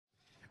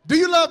Do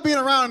you love being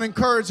around an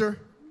encourager?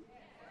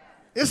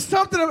 It's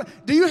something,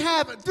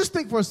 just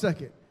think for a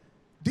second.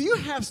 Do you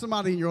have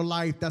somebody in your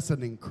life that's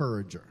an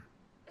encourager?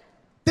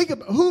 Think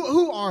about,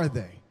 who are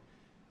they?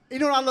 You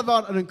know what I love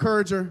about an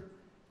encourager?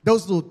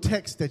 Those little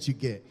texts that you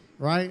get,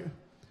 right?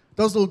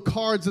 Those little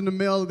cards in the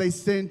mail that they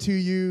send to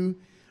you.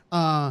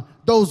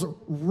 Those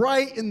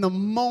right in the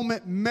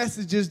moment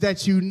messages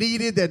that you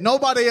needed that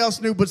nobody else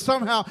knew, but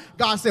somehow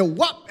God said,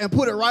 whoop, and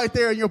put it right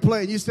there in your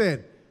plate. And you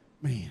said,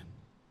 man.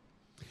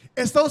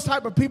 It's those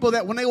type of people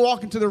that when they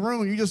walk into the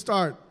room, you just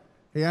start,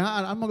 hey,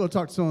 I'm going to go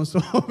talk to so-and-so.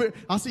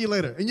 I'll see you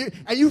later. And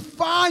you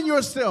find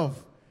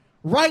yourself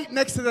right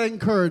next to that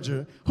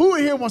encourager. Who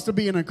here wants to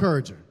be an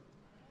encourager?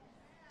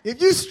 If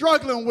you're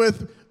struggling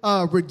with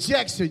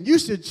rejection, you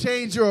should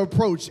change your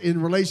approach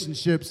in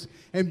relationships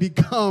and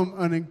become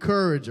an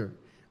encourager.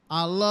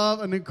 I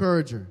love an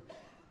encourager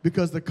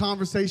because the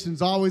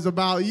conversation's always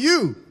about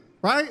you,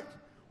 right?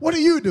 What are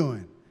you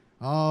doing?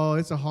 Oh,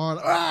 it's a hard,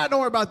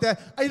 don't worry about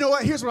that. You know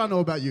what? Here's what I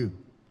know about you.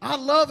 I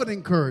love an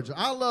encourager.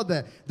 I love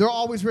that. They're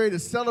always ready to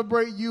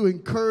celebrate you,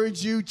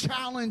 encourage you,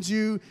 challenge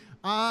you.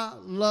 I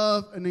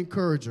love an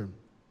encourager.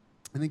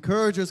 And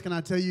encouragers, can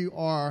I tell you,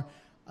 are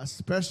a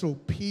special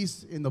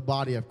piece in the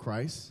body of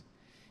Christ.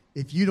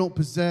 If you don't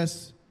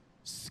possess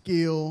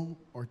skill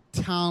or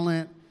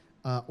talent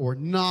or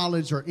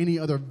knowledge or any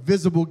other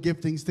visible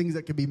giftings, things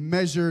that can be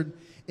measured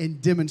in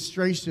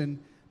demonstration,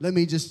 let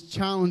me just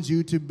challenge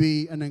you to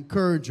be an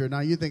encourager.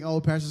 Now you think,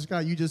 oh, Pastor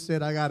Scott, you just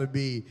said I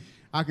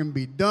can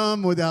be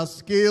dumb without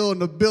skill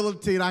and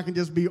ability, and I can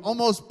just be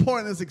almost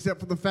pointless except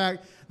for the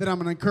fact that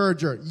I'm an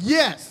encourager.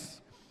 Yes.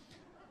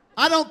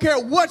 I don't care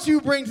what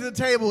you bring to the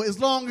table as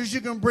long as you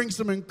can bring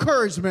some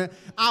encouragement.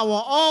 I will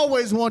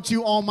always want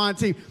you on my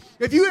team.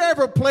 If you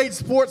ever played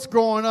sports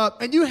growing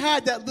up and you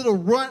had that little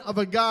runt of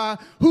a guy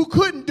who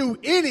couldn't do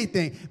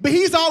anything, but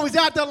he's always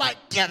out there like,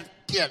 get,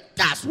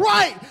 that's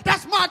right.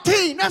 That's my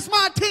team. That's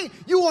my team.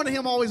 You wanted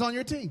him always on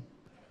your team.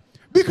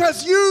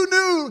 Because you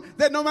knew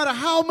that no matter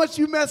how much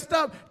you messed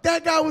up,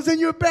 that guy was in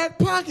your back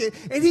pocket,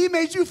 and he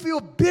made you feel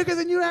bigger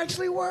than you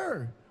actually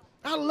were.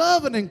 I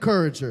love an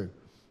encourager.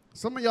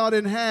 Some of y'all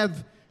didn't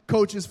have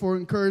coaches for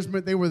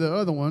encouragement. They were the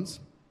other ones,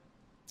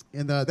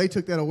 and they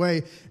took that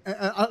away.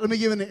 Let me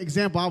give an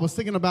example. I was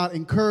thinking about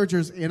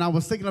encouragers, and I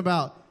was thinking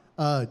about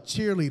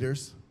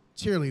cheerleaders,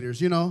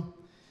 you know.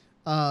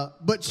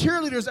 But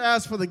cheerleaders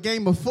ask for the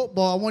game of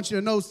football. I want you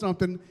to know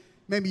something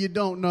maybe you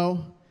don't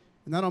know,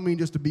 and I don't mean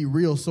just to be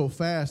real so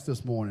fast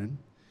this morning,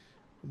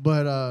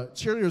 but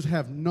cheerleaders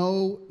have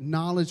no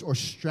knowledge or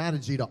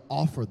strategy to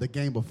offer the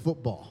game of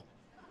football.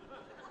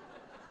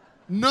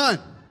 None.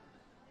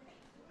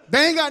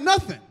 They ain't got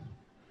nothing.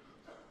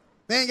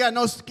 They ain't got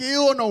no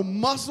skill, no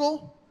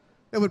muscle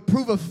that would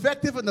prove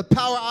effective in the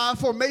power I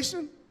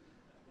formation.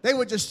 They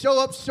would just show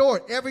up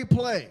short every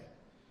play.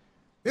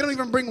 They don't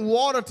even bring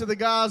water to the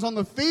guys on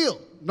the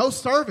field. No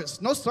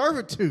service, no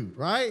servitude,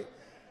 right?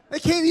 They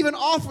can't even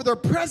offer their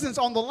presence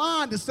on the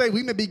line to say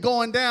we may be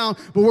going down,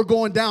 but we're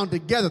going down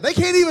together. They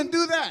can't even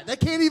do that. They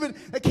can't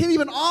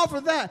even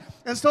offer that.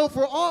 And so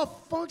for all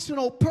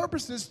functional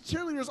purposes,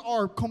 cheerleaders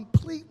are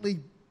completely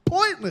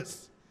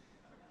pointless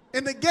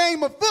in the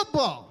game of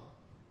football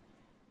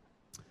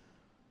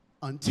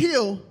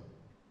until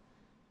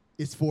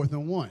it's 4th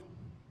and 1.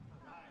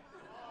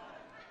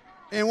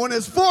 And when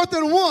it's 4th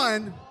and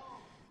 1,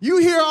 you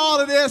hear all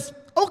of this,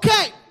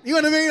 okay, you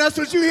know what I mean? That's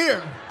what you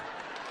hear.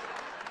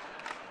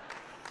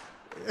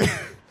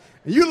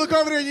 And you look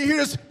over there and you hear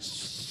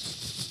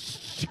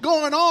this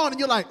going on, and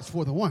you're like, it's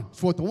 4th and 1, it's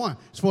 4th and 1,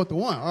 it's 4th and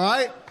 1, all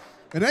right?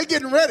 And they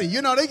getting ready,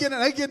 you know, they get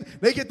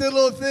their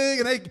little thing,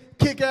 and they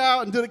kick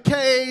out and do the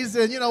K's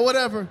and, you know,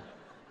 whatever.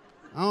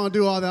 I don't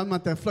do all that. I'm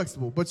not that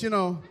flexible. But, you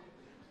know,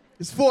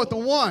 it's 4th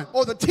and 1.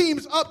 Or the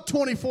team's up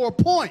 24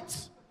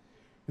 points.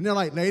 And they're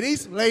like,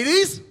 ladies.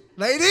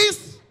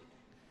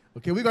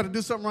 Okay, we got to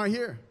do something right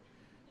here.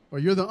 Or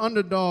you're the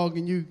underdog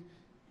and you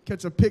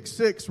catch a pick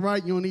six,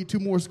 right? You don't need 2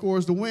 more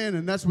scores to win.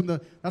 And that's when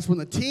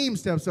the team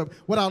steps up.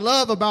 What I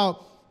love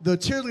about the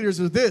cheerleaders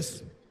is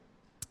this.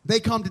 They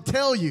come to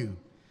tell you,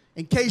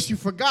 in case you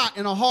forgot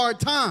in a hard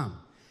time,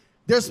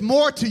 there's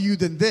more to you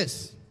than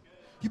this.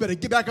 You better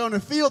get back on the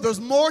field. There's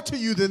more to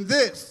you than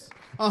this.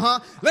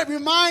 Let me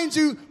remind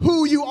you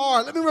who you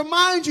are. Let me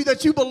remind you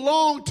that you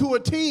belong to a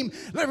team.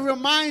 Let me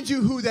remind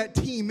you who that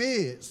team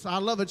is. I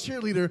love a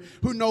cheerleader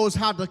who knows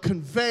how to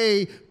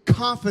convey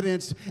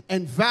confidence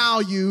and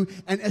value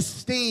and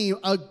esteem.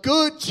 A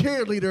good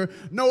cheerleader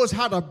knows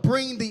how to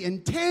bring the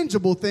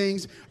intangible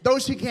things. Though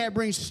she can't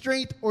bring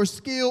strength or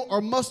skill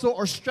or muscle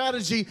or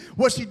strategy,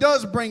 what she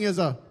does bring is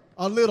a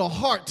little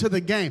heart to the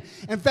game.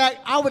 In fact,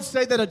 I would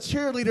say that a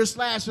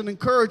cheerleader / an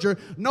encourager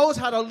knows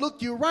how to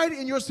look you right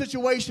in your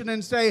situation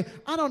and say,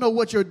 I don't know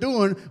what you're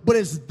doing, but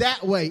it's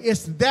that way.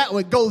 It's that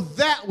way. Go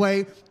that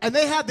way. And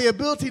they have the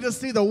ability to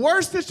see the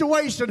worst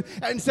situation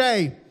and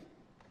say,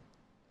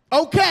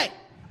 okay.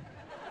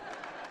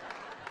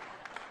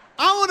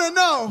 I want to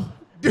know,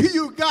 do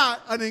you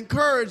got an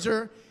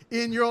encourager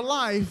in your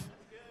life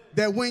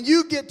that when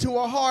you get to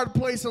a hard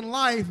place in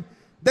life,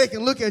 they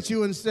can look at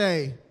you and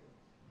say,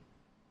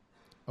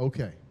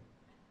 Okay.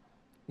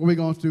 What are we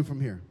going to do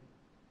from here?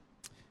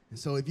 And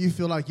so if you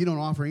feel like you don't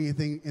offer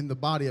anything in the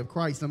body of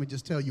Christ, let me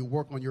just tell you,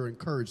 work on your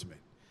encouragement.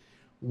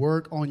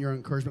 Work on your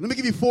encouragement. Let me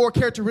give you 4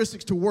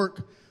 characteristics to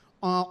work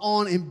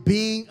on in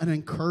being an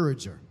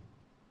encourager.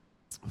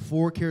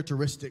 4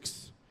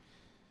 characteristics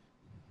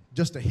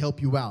just to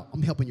help you out.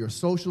 I'm helping your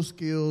social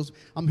skills.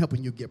 I'm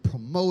helping you get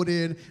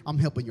promoted. I'm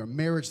helping your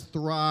marriage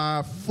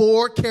thrive.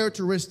 4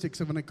 characteristics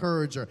of an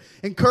encourager.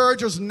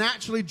 Encouragers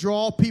naturally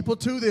draw people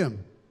to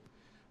them.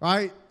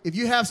 Right? If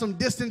you have some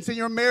distance in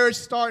your marriage,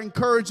 start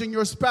encouraging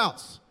your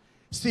spouse.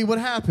 See what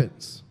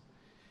happens.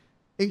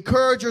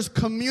 Encouragers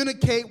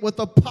communicate with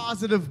a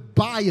positive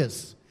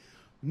bias.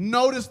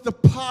 Notice the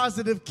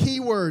positive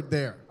keyword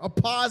there, a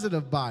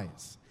positive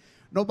bias.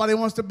 Nobody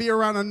wants to be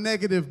around a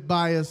negative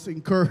bias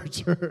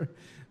encourager.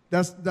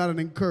 That's not an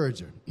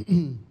encourager.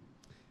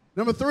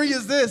 Number 3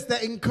 is this,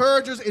 that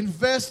encouragers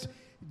invest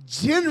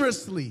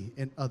generously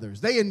in others.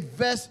 They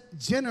invest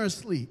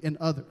generously in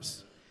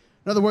others.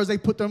 In other words, they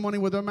put their money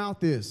where their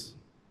mouth is.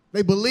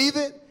 They believe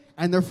it,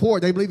 and they're for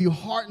it. They believe you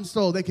heart and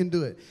soul they can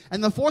do it.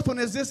 And the 4th one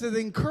is this, that the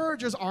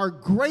encouragers are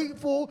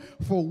grateful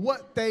for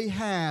what they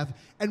have.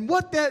 And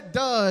what that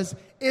does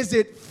is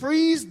it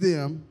frees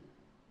them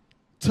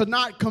to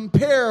not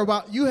compare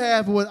what you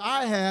have with what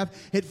I have.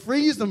 It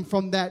frees them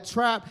from that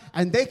trap,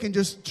 and they can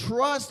just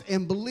trust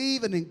and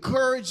believe and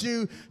encourage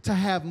you to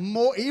have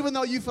more, even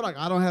though you feel like,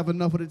 I don't have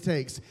enough what it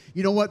takes.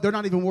 You know what? They're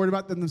not even worried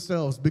about them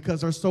themselves because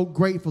they're so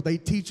grateful. They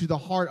teach you the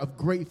heart of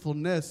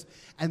gratefulness,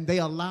 and they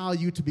allow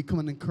you to become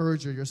an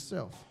encourager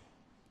yourself.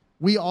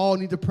 We all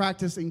need to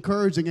practice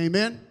encouraging.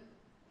 Amen?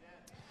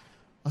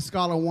 A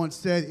scholar once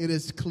said, it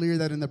is clear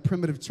that in the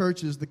primitive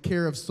churches, the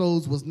care of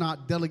souls was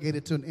not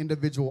delegated to an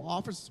individual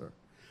officer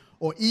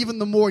or even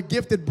the more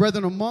gifted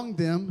brethren among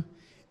them.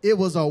 It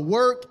was a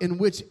work in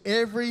which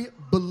every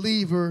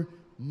believer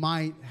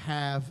might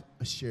have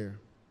a share.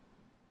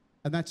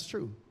 And that's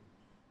true.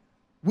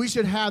 We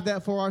should have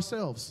that for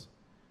ourselves,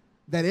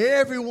 that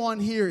everyone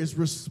here is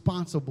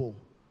responsible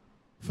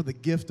for the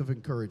gift of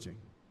encouraging.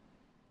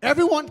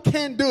 Everyone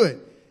can do it.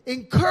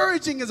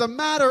 Encouraging is a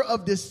matter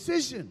of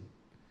decision.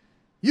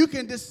 You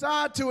can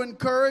decide to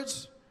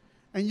encourage,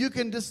 and you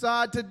can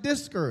decide to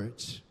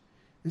discourage.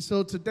 And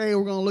so today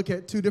we're going to look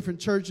at 2 different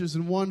churches,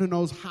 and one who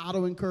knows how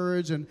to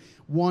encourage and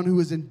one who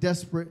is in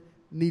desperate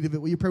need of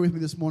it. Will you pray with me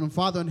this morning?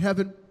 Father in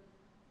heaven,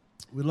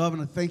 we love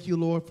and thank you,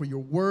 Lord, for your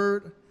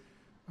word.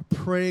 I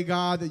pray,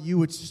 God, that you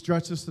would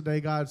stretch us today,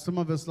 God. Some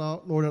of us,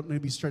 Lord, don't need to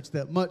be stretched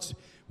that much.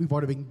 We've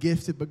already been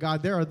gifted. But,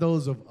 God, there are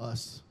those of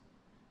us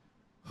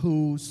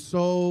who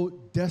so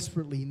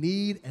desperately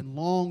need and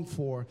long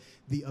for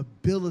the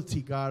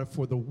ability, God,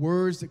 for the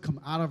words that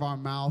come out of our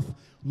mouth,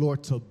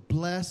 Lord, to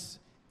bless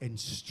and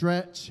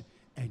stretch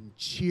and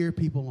cheer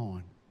people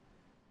on.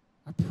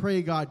 I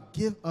pray, God,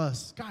 give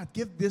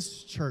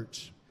this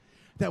church,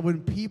 that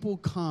when people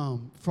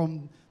come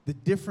from the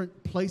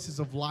different places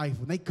of life,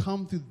 when they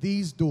come through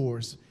these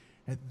doors,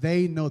 that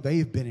they know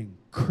they've been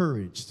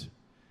encouraged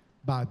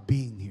by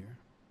being here.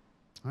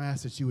 I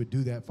ask that you would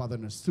do that, Father,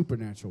 in a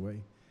supernatural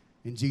way.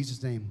 In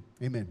Jesus' name,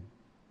 amen.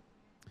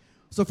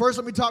 So first,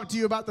 let me talk to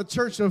you about the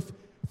church of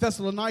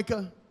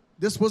Thessalonica.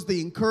 This was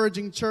the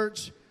encouraging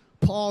church.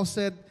 Paul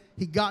said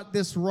he got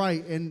this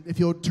right. And if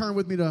you'll turn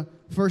with me to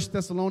 1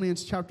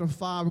 Thessalonians chapter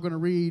 5, we're going to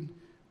read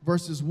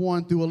verses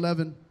 1 through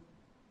 11.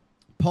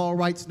 Paul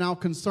writes, now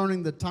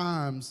concerning the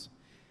times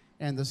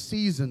and the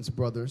seasons,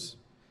 brothers,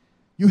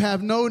 you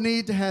have no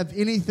need to have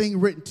anything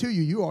written to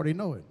you. You already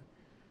know it.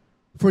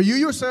 For you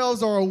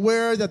yourselves are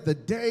aware that the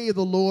day of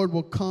the Lord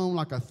will come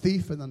like a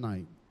thief in the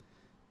night.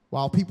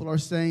 While people are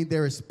saying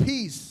there is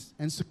peace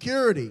and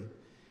security,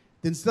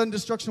 then sudden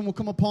destruction will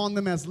come upon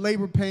them as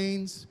labor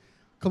pains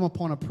come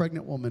upon a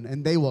pregnant woman,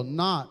 and they will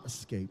not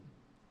escape.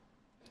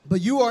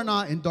 But you are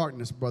not in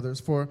darkness, brothers,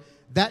 for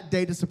that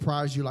day to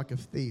surprise you like a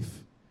thief.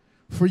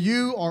 For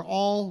you are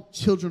all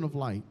children of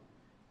light,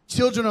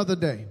 children of the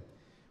day.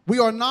 We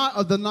are not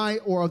of the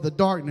night or of the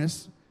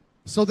darkness,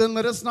 so then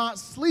let us not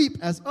sleep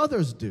as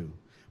others do,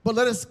 but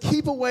let us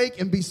keep awake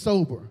and be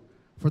sober.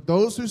 For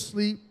those who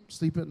sleep,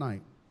 sleep at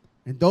night,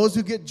 and those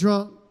who get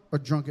drunk are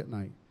drunk at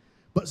night.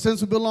 But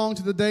since we belong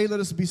to the day, let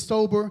us be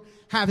sober,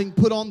 having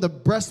put on the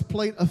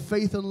breastplate of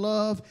faith and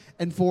love,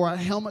 and for our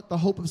helmet the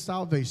hope of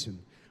salvation.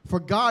 For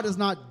God has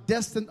not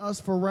destined us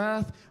for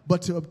wrath,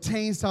 but to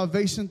obtain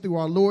salvation through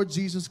our Lord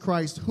Jesus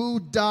Christ, who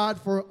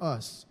died for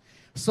us,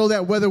 so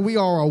that whether we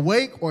are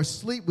awake or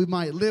asleep, we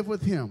might live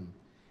with him.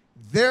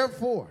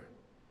 Therefore,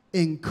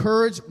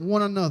 encourage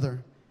one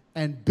another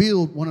and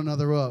build one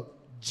another up,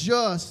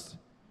 just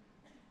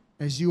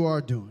as you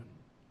are doing.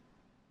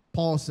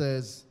 Paul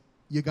says,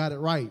 you got it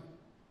right,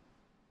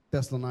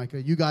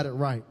 Thessalonica. You got it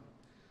right.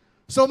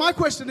 So my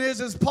question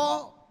is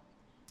Paul,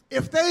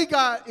 if they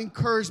got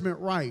encouragement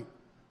right,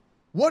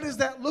 what does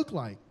that look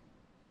like?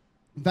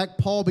 In fact,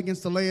 Paul begins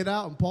to lay it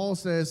out, and Paul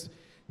says,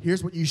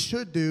 here's what you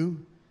should do.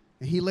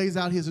 And he lays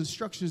out his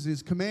instructions,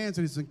 his commands,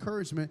 and his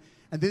encouragement.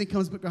 And then he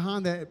comes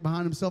behind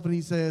himself, and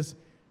he says,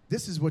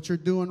 this is what you're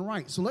doing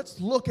right. So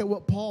let's look at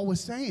what Paul was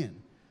saying.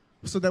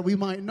 so that we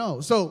might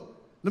know. So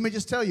let me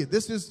just tell you,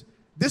 this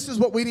is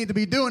what we need to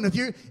be doing. If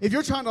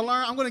you're trying to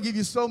learn, I'm going to give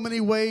you so many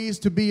ways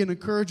to be an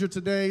encourager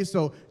today.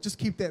 So just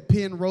keep that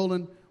pen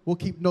rolling. We'll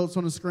keep notes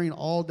on the screen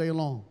all day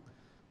long.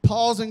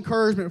 Paul's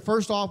encouragement,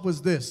 first off,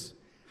 was this: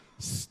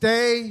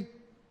 stay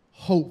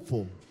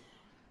hopeful.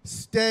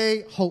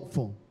 Stay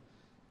hopeful.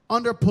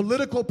 Under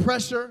political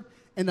pressure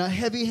and a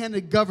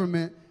heavy-handed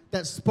government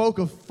that spoke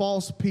of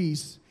false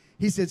peace,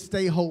 he said,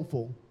 stay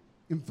hopeful.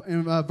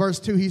 In verse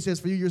 2, he says,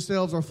 for you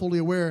yourselves are fully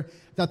aware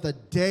that the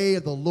day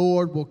of the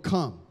Lord will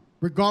come.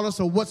 Regardless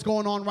of what's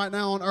going on right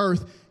now on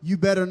earth, you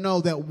better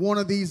know that one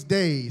of these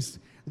days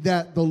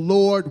that the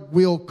Lord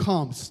will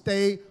come.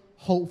 Stay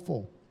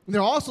hopeful. And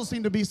there also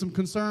seemed to be some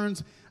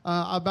concerns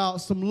about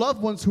some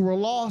loved ones who were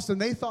lost,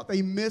 and they thought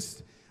they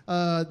missed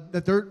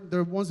that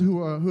they're ones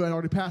who had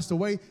already passed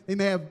away. They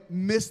may have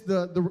missed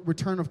the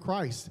return of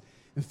Christ.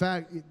 In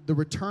fact, the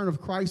return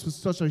of Christ was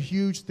such a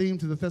huge theme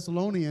to the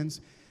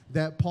Thessalonians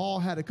that Paul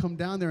had to come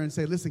down there and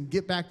say, listen,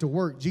 get back to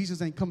work.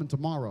 Jesus ain't coming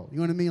tomorrow. You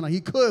know what I mean? Like, he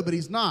could, but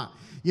he's not.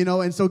 You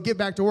know, and so get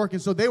back to work.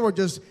 And so they were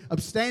just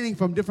abstaining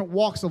from different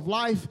walks of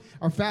life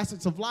or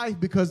facets of life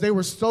because they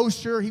were so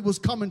sure he was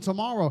coming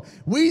tomorrow.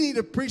 We need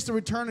to preach the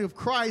return of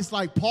Christ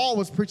like Paul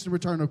was preaching the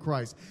return of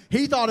Christ.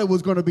 He thought it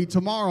was going to be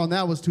tomorrow, and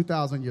that was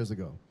 2,000 years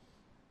ago.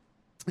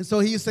 And so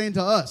he's saying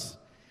to us,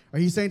 or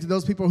he's saying to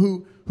those people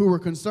who were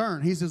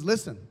concerned, he says,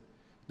 listen,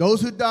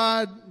 those who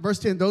died, verse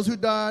 10, those who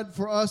died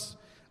for us,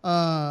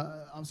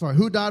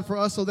 who died for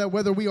us so that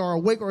whether we are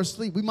awake or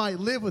asleep, we might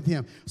live with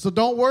him. So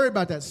don't worry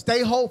about that.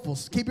 Stay hopeful.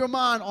 Keep your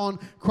mind on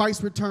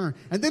Christ's return.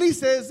 And then he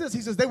says this.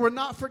 He says, they were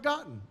not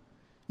forgotten.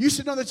 You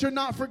should know that you're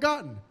not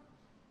forgotten.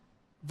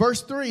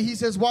 Verse 3, he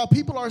says, while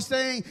people are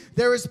saying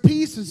there is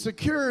peace and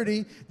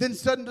security, then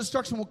sudden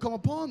destruction will come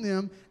upon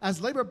them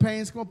as labor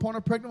pains come upon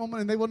a pregnant woman,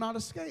 and they will not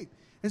escape.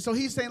 And so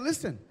he's saying,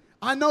 listen,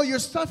 I know you're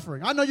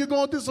suffering. I know you're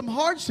going through some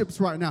hardships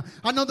right now.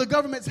 I know the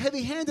government's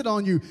heavy-handed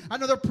on you. I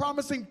know they're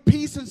promising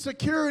peace and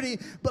security.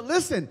 But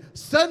listen,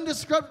 sudden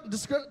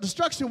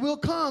destruction will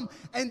come,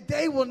 and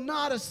they will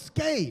not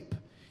escape.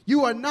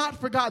 You are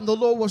not forgotten. The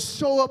Lord will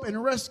show up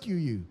and rescue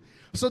you.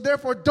 So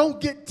therefore, don't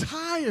get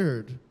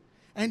tired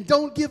and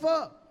don't give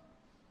up.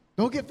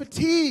 Don't get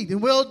fatigued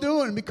in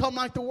well-doing and become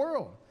like the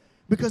world.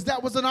 Because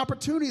that was an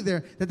opportunity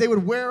there that they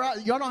would wear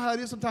out. Y'all know how it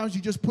is sometimes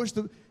you just push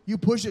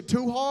it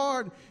too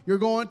hard. You're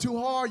going too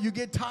hard. You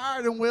get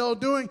tired and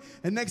well-doing.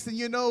 And next thing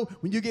you know,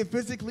 when you get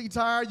physically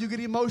tired, you get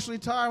emotionally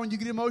tired. When you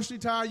get emotionally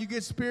tired, you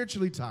get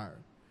spiritually tired.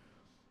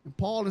 And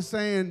Paul is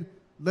saying,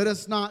 let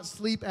us not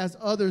sleep as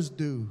others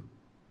do.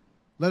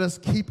 Let us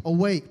keep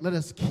awake. Let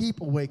us keep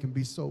awake and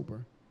be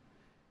sober.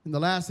 And the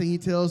last thing he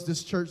tells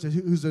this church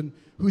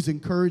who's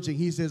encouraging,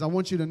 he says, I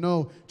want you to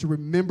know to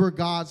remember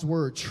God's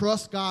word,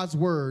 trust God's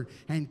word,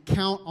 and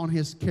count on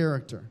his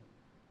character.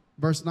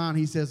 Verse 9,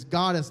 he says,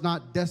 God has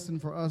not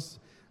destined for us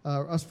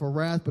for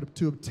wrath, but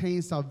to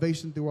obtain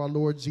salvation through our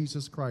Lord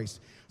Jesus Christ.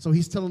 So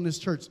he's telling this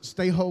church,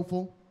 stay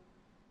hopeful.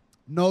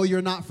 Know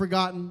you're not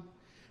forgotten.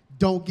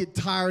 Don't get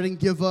tired and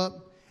give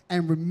up.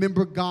 And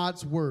remember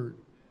God's word.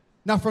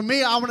 Now, for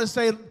me, I want to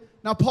say,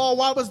 now, Paul,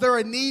 why was there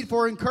a need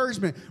for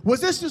encouragement? Was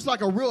this just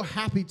like a real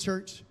happy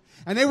church?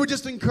 And they were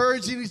just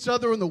encouraging each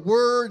other in the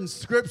word and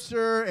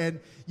scripture and,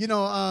 you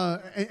know,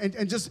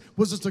 and just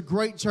was just a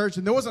great church.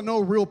 And there wasn't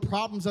no real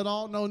problems at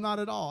all. No, not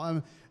at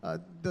all.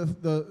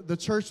 The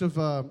church of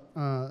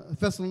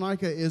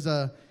Thessalonica is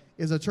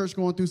a church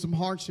going through some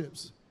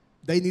hardships.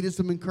 They needed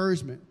some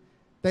encouragement.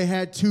 They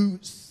had two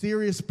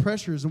serious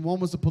pressures, and one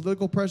was a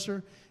political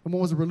pressure and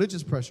one was a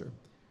religious pressure.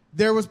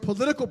 There was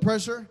political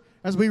pressure.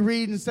 As we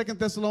read in 2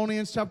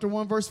 Thessalonians chapter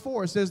 1, verse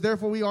 4, it says,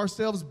 therefore we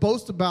ourselves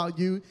boast about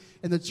you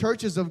in the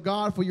churches of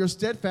God for your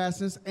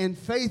steadfastness and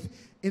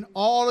faith in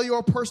all of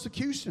your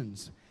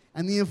persecutions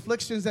and the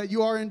afflictions that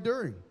you are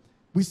enduring.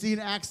 We see in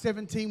Acts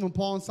 17 when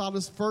Paul and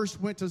Silas first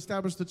went to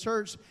establish the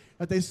church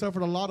that they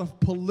suffered a lot of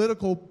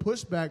political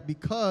pushback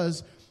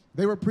because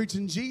they were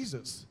preaching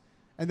Jesus.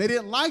 And they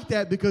didn't like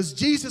that because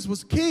Jesus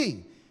was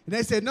king. And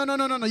they said, no,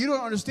 you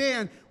don't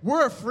understand.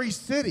 We're a free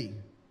city.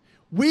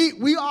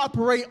 We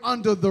operate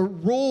under the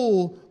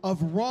rule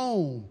of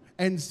Rome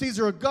and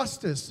Caesar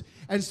Augustus.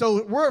 And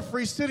so we're a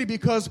free city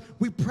because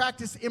we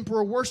practice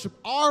emperor worship.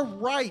 Our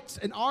rights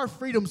and our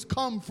freedoms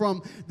come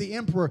from the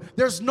emperor.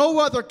 There's no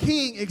other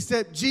king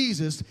except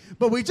Jesus.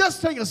 But we just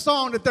sang a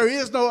song that there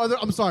is no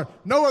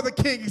other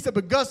king except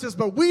Augustus.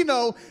 But we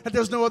know that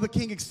there's no other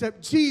king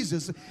except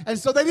Jesus. And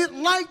so they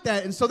didn't like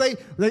that. And so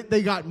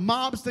they got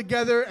mobs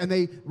together and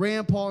they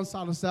ran Paul and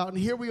Silas out. And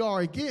here we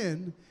are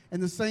again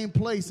in the same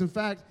place. In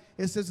fact,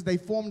 it says that they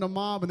formed a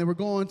mob and they were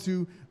going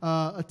to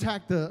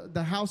attack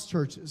the house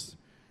churches.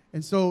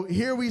 And so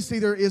here we see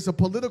there is a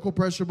political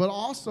pressure, but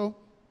also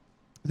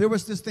there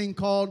was this thing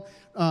called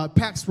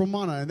Pax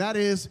Romana, and that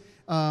is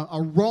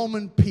a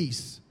Roman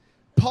peace.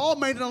 Paul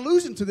made an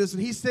allusion to this,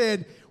 and he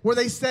said, where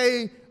they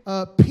say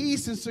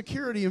peace and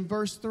security in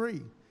verse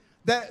 3.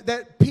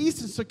 That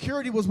peace and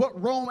security was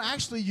what Rome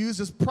actually used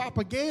as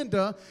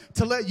propaganda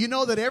to let you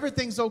know that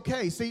everything's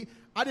okay. See,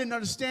 I didn't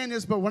understand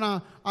this, but when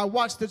I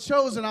watched The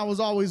Chosen, I was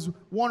always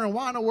wondering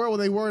why in the world were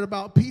they worried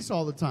about peace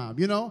all the time,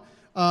 you know?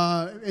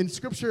 And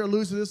Scripture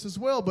alludes to this as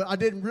well, but I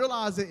didn't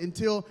realize it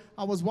until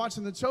I was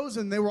watching The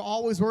Chosen. They were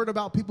always worried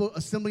about people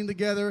assembling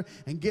together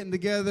and getting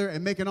together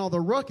and making all the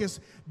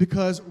ruckus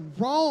because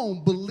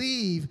Rome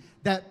believed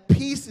that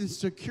peace and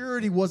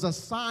security was a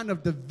sign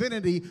of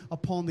divinity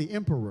upon the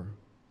emperor.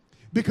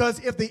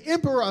 Because if the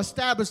emperor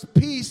established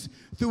peace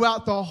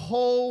throughout the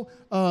whole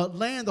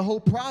land, the whole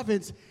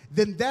province,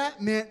 then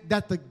that meant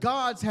that the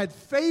gods had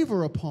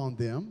favor upon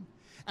them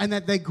and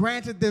that they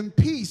granted them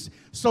peace.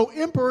 So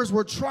emperors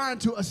were trying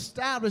to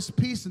establish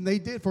peace, and they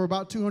did for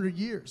about 200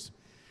 years.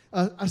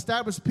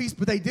 Establish peace,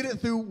 but they did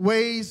it through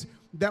ways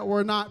that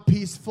were not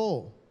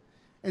peaceful.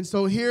 And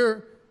so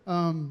here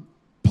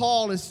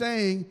Paul is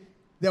saying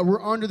that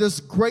we're under this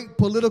great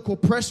political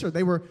pressure.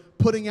 They were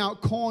putting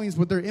out coins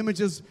with their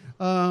images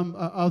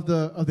of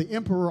the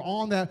emperor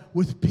on that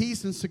with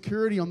peace and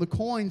security on the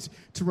coins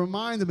to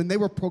remind them. And they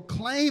were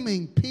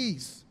proclaiming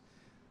peace.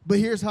 But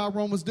here's how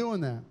Rome was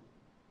doing that.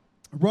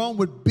 Rome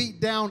would beat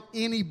down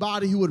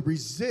anybody who would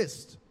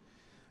resist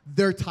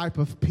their type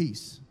of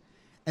peace.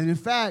 And in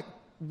fact,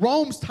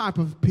 Rome's type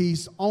of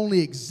peace only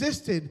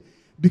existed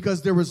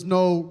because there was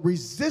no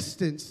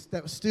resistance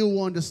that still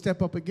wanted to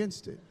step up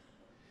against it.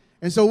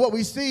 And so what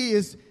we see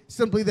is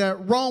simply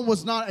that Rome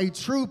was not a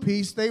true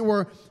peace. They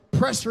were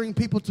pressuring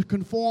people to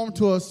conform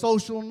to a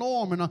social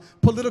norm and a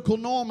political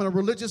norm and a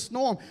religious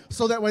norm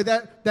so that way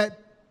that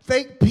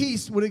fake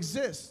peace would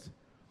exist.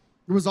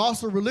 There was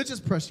also religious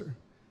pressure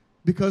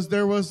because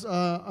there was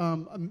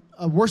a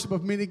worship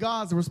of many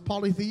gods. There was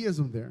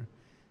polytheism there.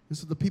 And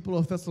so the people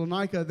of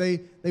Thessalonica,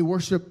 they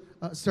worship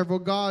several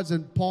gods.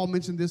 And Paul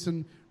mentioned this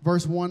in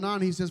verse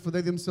 1:9. He says, "For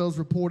they themselves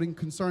reporting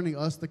concerning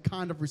us the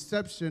kind of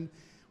reception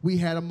we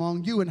had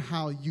among you and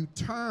how you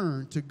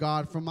turned to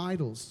God from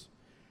idols,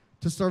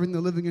 to serving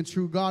the living and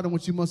true God." And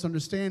what you must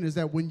understand is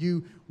that when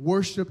you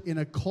worship in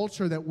a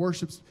culture that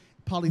worships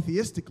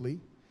polytheistically,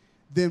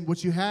 then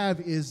what you have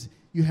is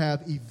you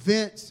have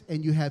events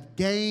and you have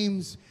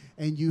games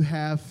and you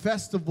have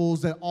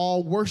festivals that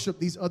all worship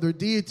these other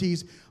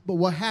deities. But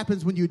what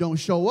happens when you don't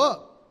show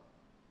up?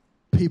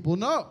 People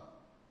know.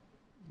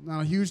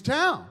 Not a huge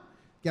town.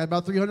 Got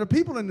about 300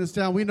 people in this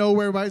town. We know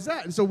where everybody's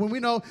at. And so when we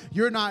know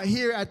you're not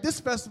here at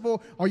this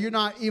festival, or you're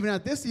not even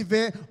at this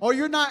event, or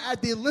you're not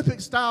at the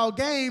Olympic-style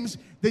games,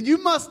 then you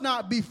must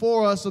not be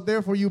for us, so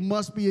therefore you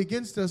must be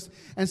against us.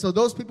 And so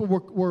those people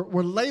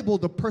were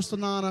labeled the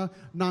persona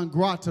non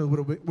grata.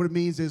 What it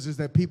means is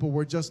that people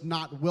were just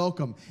not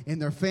welcome in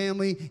their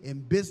family,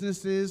 in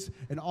businesses,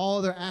 in all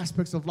other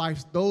aspects of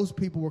life. Those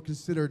people were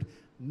considered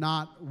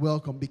not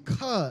welcome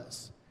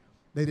because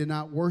they did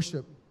not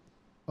worship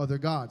other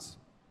gods.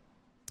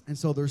 And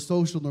so their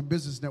social and their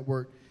business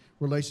network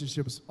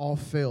relationships all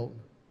failed.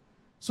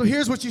 So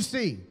here's what you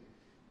see.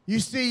 You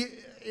see,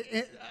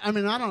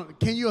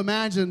 can you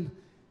imagine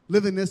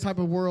living in this type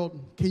of world?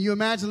 Can you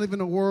imagine living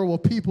in a world where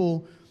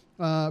people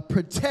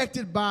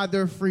protected by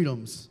their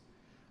freedoms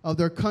of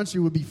their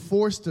country would be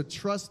forced to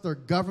trust their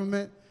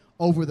government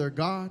over their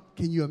God?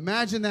 Can you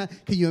imagine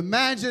that? Can you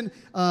imagine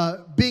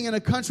being in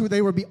a country where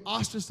they would be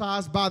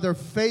ostracized by their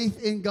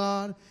faith in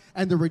God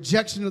and the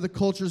rejection of the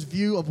culture's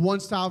view of one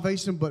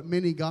salvation but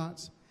many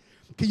gods?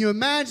 Can you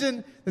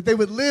imagine that they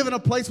would live in a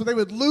place where they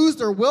would lose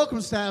their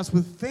welcome status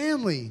with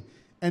family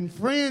and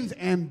friends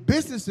and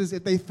businesses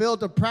if they failed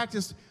to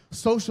practice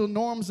social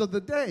norms of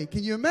the day?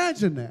 Can you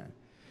imagine that?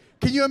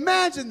 Can you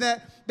imagine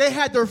that they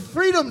had their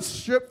freedom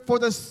stripped for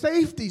the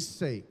safety's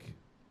sake?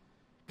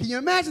 Can you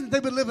imagine that they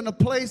would live in a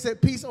place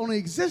that peace only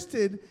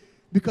existed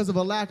because of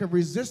a lack of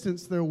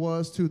resistance there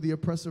was to the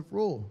oppressive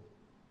rule?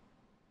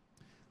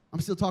 I'm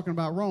still talking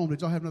about Rome.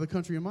 Did y'all have another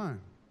country in mind?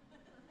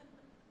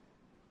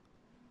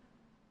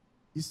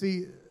 You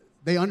see,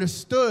 they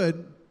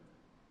understood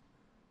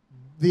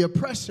the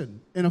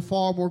oppression in a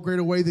far more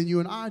greater way than you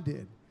and I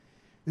did.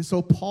 And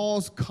so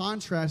Paul's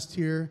contrast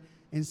here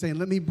in saying,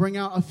 let me bring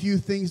out a few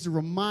things to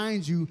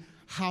remind you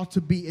how to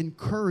be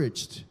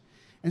encouraged.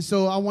 And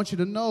so I want you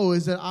to know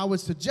is that I would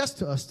suggest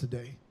to us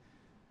today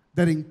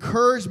that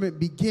encouragement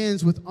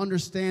begins with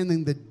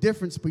understanding the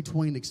difference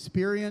between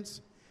experience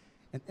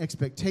and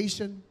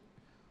expectation,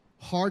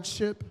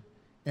 hardship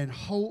and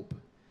hope,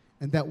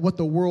 and that what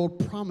the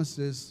world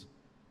promises,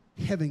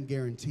 heaven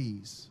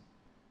guarantees.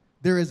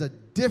 There is a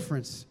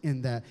difference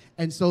in that.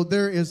 And so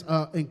there is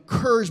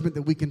encouragement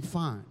that we can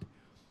find.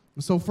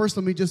 And so first,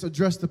 let me just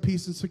address the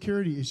peace and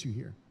security issue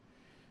here.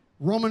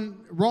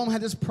 Rome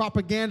had this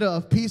propaganda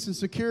of peace and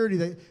security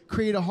that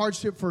created a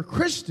hardship for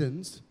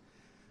Christians,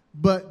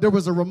 but there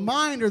was a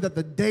reminder that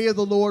the day of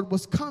the Lord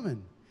was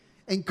coming.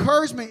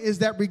 Encouragement is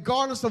that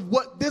regardless of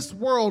what this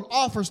world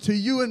offers to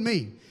you and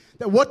me,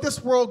 that what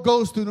this world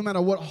goes through, no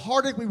matter what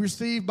heartache we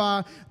receive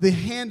by the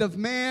hand of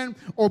man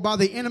or by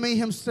the enemy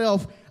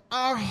himself,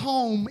 our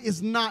home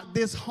is not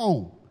this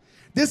home.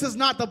 This is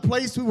not the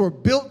place we were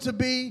built to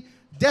be,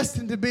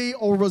 destined to be,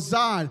 or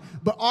reside.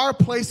 But our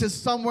place is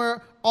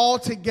somewhere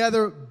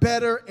altogether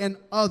better and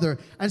other.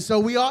 And so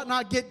we ought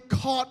not get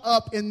caught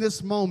up in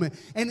this moment.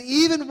 And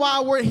even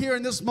while we're here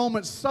in this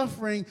moment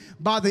suffering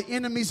by the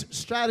enemy's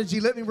strategy,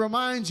 let me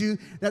remind you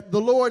that the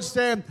Lord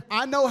said,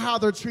 I know how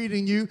they're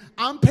treating you.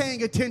 I'm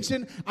paying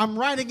attention. I'm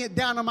writing it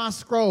down on my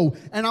scroll.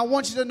 And I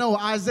want you to know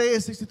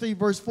Isaiah 63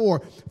 verse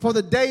 4, for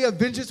the day of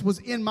vengeance was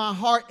in my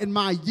heart and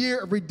my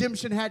year of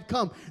redemption had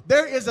come.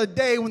 There is a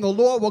day when the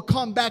Lord will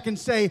come back and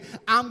say,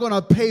 I'm going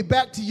to pay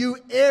back to you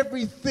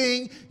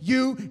everything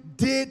you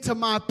did to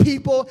my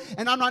people,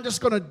 and I'm not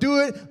just going to do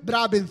it, but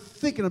I've been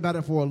thinking about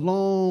it for a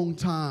long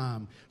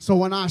time. So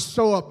when I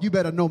show up, you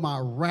better know my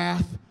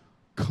wrath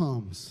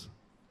comes.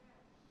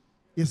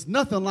 It's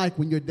nothing like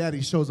when your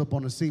daddy shows up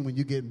on the scene when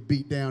you're getting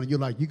beat down and you're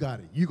like, you got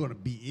it. You're going to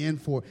be in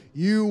for it.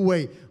 You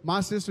wait.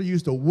 My sister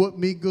used to whoop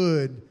me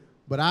good,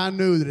 but I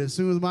knew that as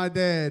soon as my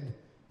dad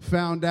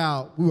found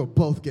out, we were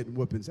both getting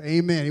whoopings.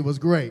 Amen. It was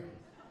great.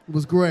 It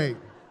was great.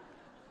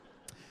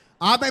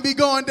 I may be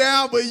going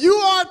down, but you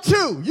are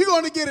too. You're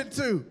going to get it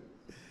too.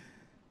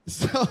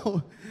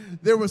 So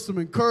there was some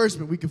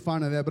encouragement we could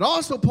find in that. But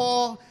also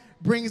Paul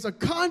brings a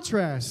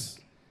contrast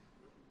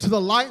to the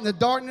light and the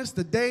darkness,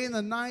 the day and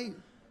the night,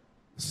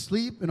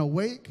 sleep and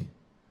awake.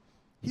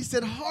 He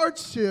said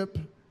hardship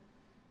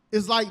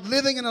is like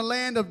living in a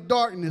land of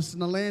darkness,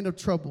 in a land of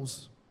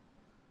troubles.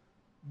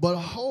 But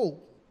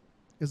hope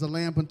is a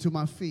lamp unto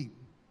my feet,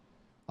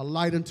 a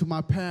light unto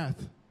my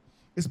path.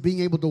 It's being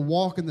able to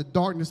walk in the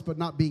darkness but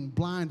not being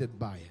blinded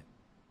by it.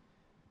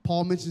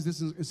 Paul mentions this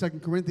in 2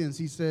 Corinthians.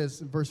 He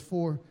says in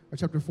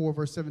chapter 4,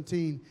 verse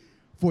 17,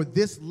 for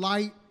this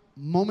light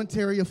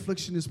momentary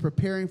affliction is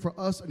preparing for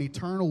us an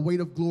eternal weight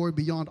of glory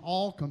beyond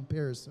all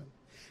comparison,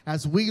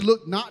 as we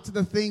look not to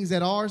the things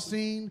that are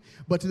seen,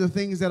 but to the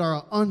things that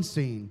are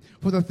unseen.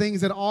 For the things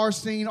that are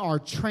seen are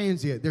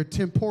transient, they're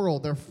temporal,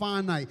 they're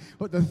finite,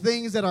 but the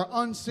things that are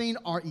unseen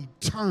are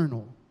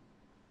eternal.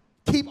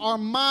 Keep our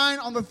mind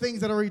on the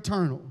things that are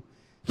eternal.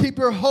 Keep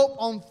your hope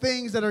on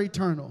things that are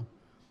eternal.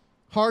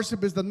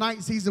 Hardship is the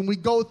night season we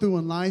go through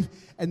in life,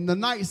 and the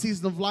night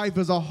season of life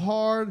is a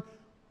hard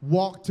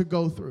walk to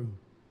go through.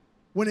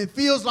 When it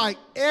feels like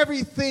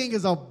everything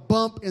is a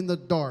bump in the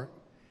dark.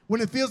 When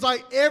it feels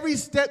like every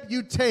step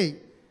you take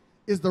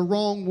is the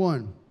wrong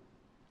one.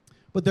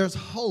 But there's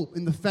hope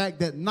in the fact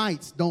that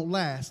nights don't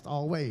last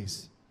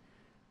always.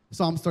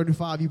 Psalms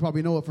 35, you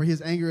probably know it. For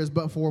his anger is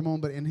but for a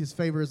moment, but in his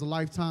favor is a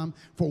lifetime.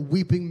 For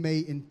weeping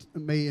may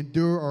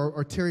endure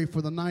or tarry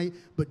for the night,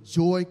 but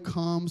joy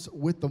comes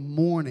with the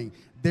morning.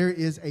 There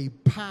is a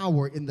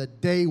power in the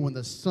day when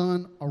the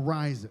sun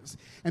arises.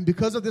 And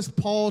because of this,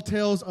 Paul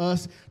tells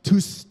us to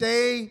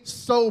stay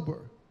sober,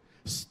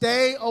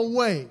 stay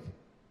awake.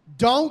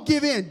 Don't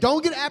give in.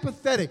 Don't get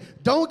apathetic.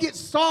 Don't get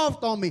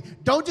soft on me.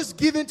 Don't just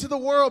give in to the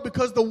world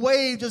because the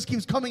wave just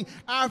keeps coming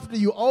after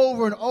you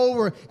over and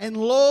over and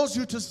lulls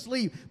you to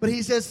sleep. But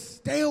he says,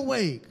 stay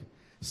awake.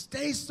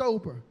 Stay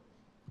sober.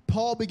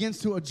 Paul begins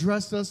to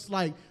address us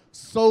like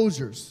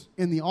soldiers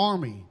in the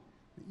army.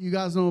 You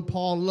guys know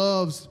Paul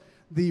loves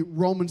the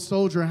Roman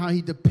soldier and how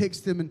he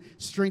depicts them and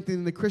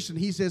strengthening the Christian.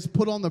 He says,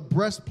 put on the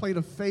breastplate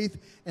of faith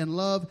and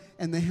love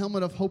and the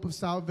helmet of hope of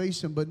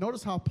salvation. But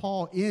notice how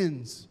Paul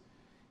ends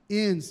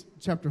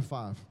chapter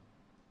 5.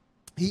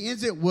 He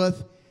ends it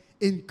with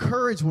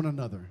encourage one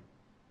another.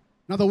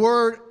 Now the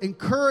word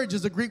encourage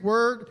is a Greek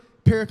word,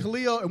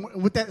 parakaleo,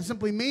 and what that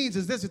simply means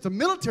is this: it's a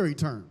military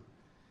term,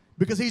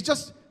 because he's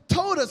just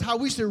told us how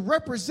we should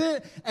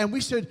represent and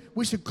we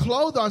should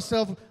clothe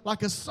ourselves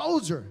like a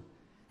soldier.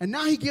 And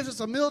now he gives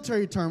us a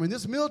military term, and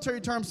this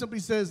military term simply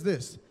says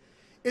this: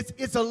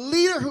 it's a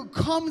leader who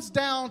comes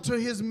down to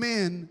his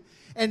men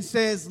and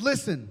says,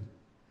 listen,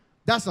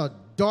 that's a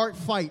dark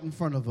fight in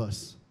front of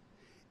us.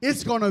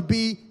 It's going to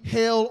be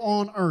hell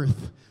on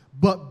earth,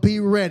 but be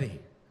ready.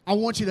 I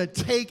want you to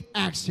take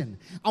action.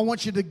 I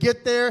want you to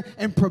get there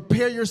and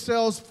prepare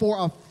yourselves for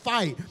a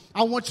fight.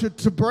 I want you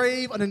to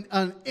brave an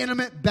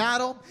intimate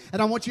battle,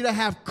 and I want you to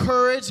have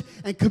courage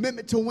and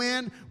commitment to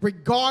win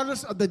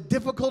regardless of the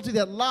difficulty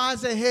that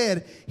lies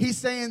ahead. He's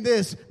saying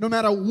this: no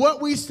matter what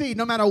we see,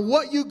 no matter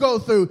what you go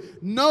through,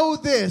 know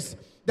this,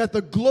 that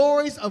the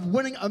glories of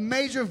winning a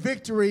major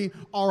victory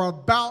are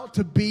about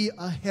to be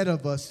ahead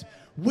of us.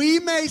 We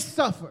may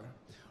suffer.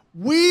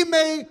 We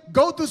may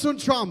go through some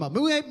trauma.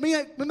 We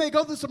may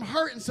go through some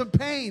hurt and some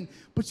pain,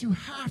 but you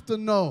have to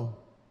know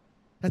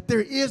that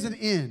there is an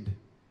end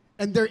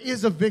and there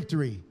is a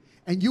victory,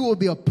 and you will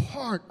be a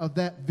part of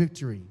that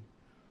victory.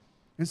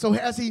 And so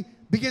as he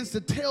begins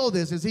to tell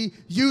this, as he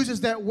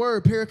uses that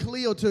word,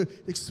 parakaleo, to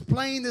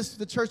explain this to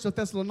the church of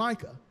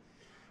Thessalonica,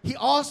 he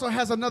also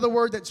has another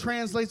word that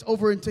translates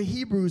over into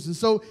Hebrews. And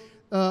so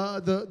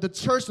the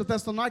church of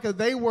Thessalonica,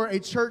 they were a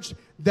church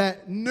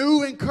that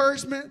knew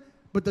encouragement,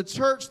 but the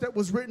church that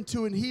was written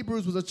to in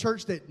Hebrews was a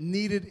church that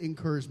needed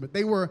encouragement.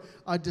 They were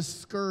a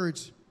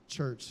discouraged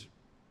church.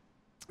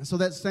 And so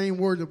that same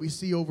word that we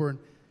see over in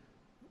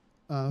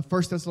 1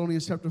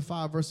 Thessalonians chapter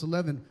 5, verse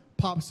 11,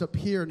 pops up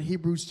here in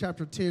Hebrews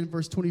chapter 10,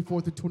 verse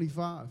 24 through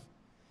 25.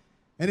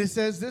 And it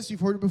says this,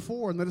 you've heard it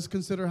before, and let us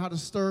consider how to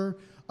stir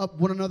up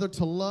one another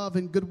to love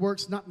and good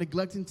works, not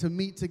neglecting to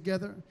meet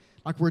together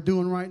like we're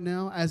doing right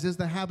now, as is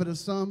the habit of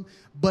some,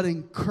 but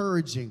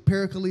encouraging,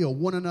 parakaleo,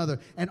 one another,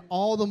 and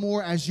all the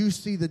more as you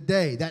see the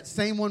day, that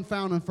same one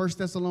found in 1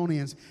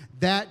 Thessalonians,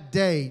 that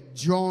day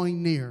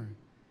drawing near.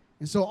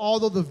 And so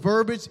although the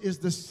verbiage is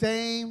the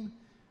same,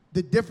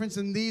 the difference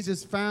in these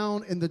is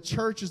found in the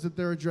churches that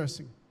they're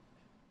addressing.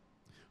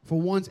 For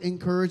one's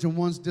encouraged and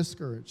one's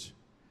discouraged.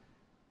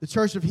 The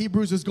church of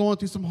Hebrews is going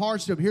through some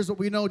hardship. Here's what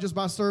we know just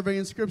by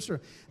surveying Scripture.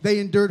 They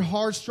endured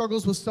hard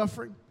struggles with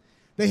suffering.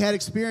 They had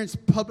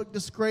experienced public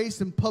disgrace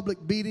and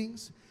public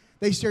beatings.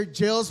 They shared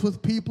jails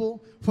with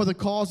people for the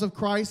cause of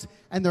Christ,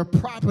 and their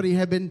property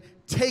had been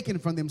taken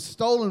from them,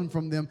 stolen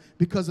from them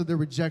because of their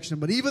rejection.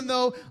 But even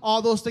though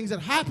all those things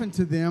had happened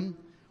to them,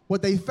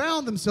 what they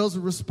found themselves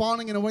were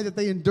responding in a way that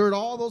they endured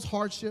all those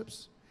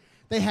hardships.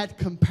 They had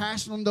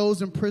compassion on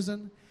those in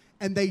prison,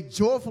 and they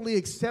joyfully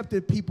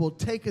accepted people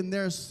taking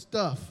their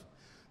stuff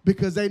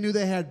because they knew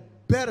they had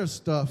better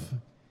stuff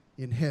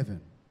in heaven.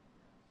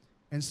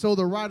 And so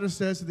the writer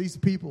says to these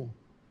people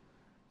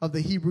of the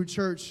Hebrew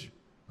church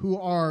who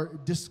are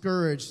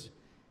discouraged,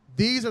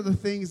 these are the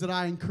things that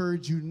I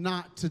encourage you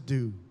not to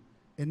do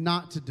and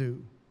not to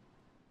do.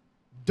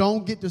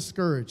 Don't get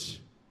discouraged.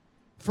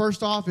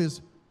 First off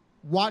is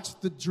watch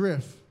the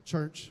drift,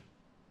 church.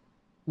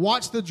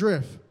 Watch the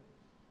drift.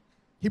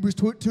 Hebrews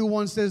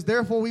 2:1 says,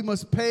 therefore we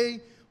must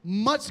pay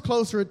much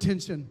closer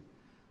attention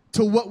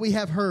to what we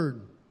have heard.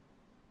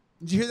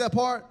 Did you hear that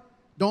part?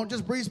 Don't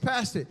just breeze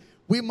past it.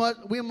 We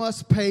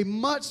must pay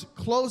much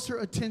closer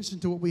attention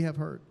to what we have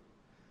heard,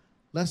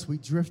 lest we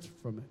drift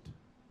from it.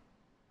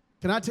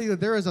 Can I tell you that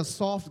there is a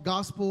soft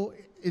gospel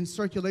in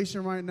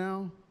circulation right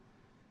now?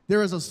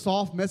 There is a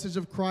soft message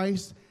of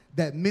Christ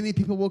that many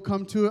people will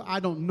come to. I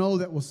don't know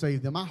that will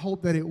save them. I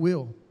hope that it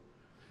will.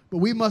 But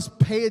we must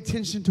pay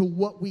attention to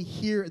what we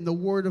hear in the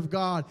Word of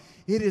God.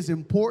 It is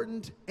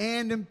important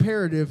and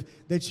imperative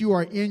that you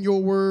are in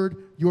your Word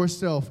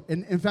yourself.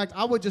 And in fact,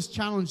 I would just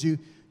challenge you,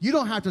 you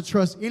don't have to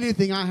trust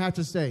anything I have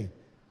to say.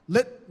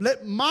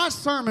 Let my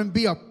sermon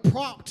be a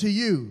prompt to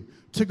you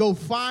to go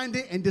find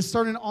it and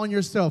discern it on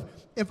yourself.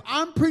 If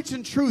I'm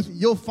preaching truth,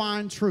 you'll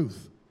find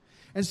truth.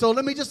 And so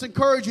let me just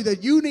encourage you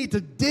that you need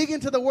to dig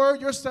into the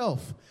Word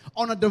yourself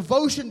on a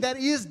devotion that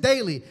is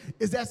daily.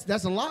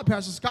 That's a lot,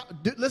 Pastor Scott.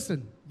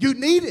 Listen, you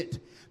need it.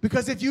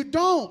 Because if you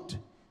don't,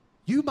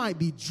 you might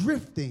be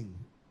drifting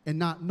and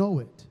not know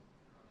it.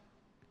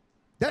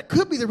 That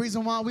could be the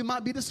reason why we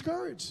might be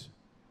discouraged,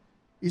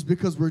 is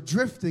because we're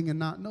drifting and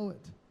not know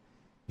it.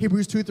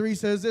 Hebrews 2:3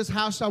 says this,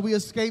 how shall we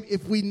escape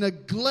if we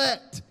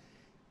neglect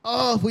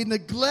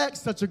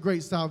such a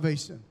great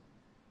salvation?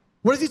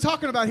 What is he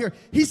talking about here?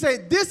 He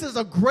said this is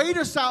a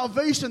greater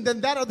salvation than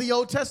that of the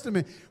Old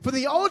Testament. For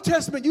the Old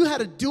Testament, you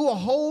had to do a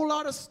whole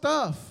lot of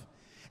stuff.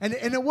 And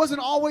it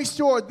wasn't always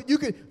sure. You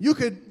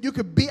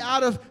could be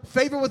out of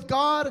favor with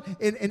God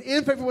and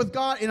in favor with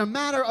God in a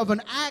matter of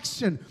an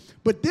action.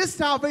 But this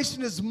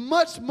salvation is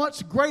much,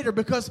 much greater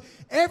because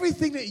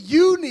everything that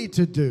you need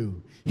to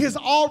do has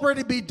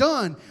already been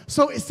done.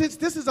 So since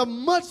this is a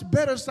much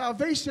better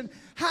salvation,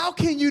 how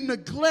can you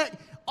neglect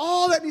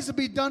all that needs to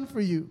be done for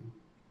you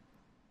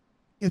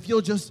if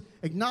you'll just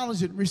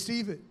acknowledge it and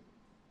receive it?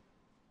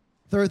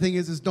 Third thing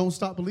is don't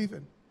stop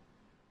believing.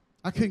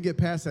 I couldn't get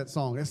past that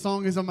song. That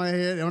song is in my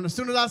head. And as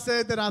soon as I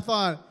said that, I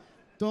thought,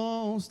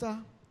 don't stop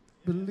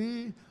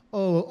believing.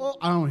 Oh,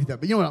 I don't want to hear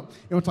that, but you know what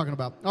I'm talking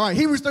about. All right,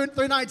 Hebrews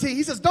 3:19,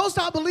 he says, don't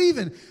stop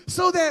believing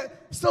so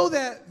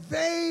that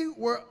they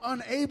were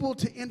unable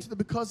to enter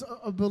because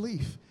of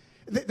belief.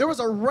 There was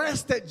a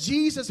rest that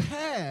Jesus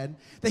had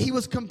that he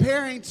was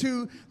comparing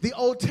to the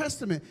Old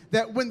Testament,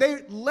 that when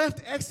they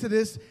left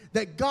Exodus,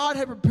 that God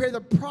had prepared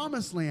the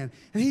promised land.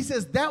 And he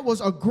says that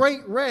was a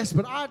great rest.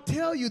 But I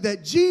tell you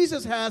that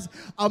Jesus has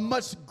a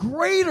much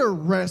greater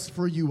rest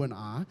for you and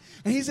I.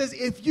 And he says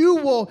if you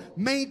will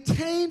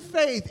maintain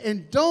faith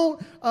and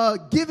don't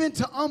give in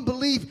to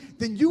unbelief,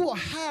 then you will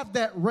have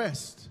that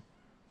rest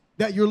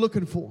that you're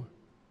looking for.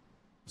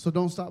 So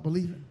don't stop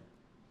believing.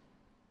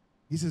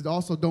 He says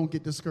also don't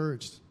get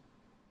discouraged.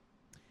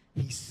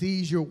 He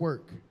sees your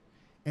work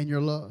and your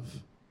love.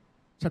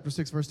 Chapter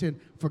 6, verse 10,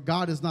 for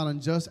God is not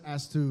unjust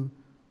as to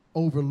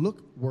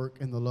overlook work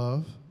and the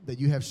love that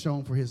you have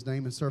shown for his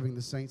name in serving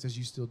the saints as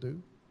you still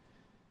do.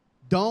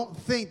 Don't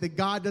think that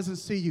God doesn't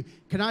see you.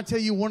 Can I tell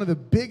you one of the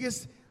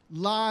biggest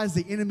lies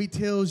the enemy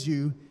tells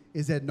you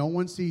is that no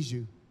one sees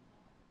you,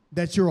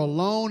 that you're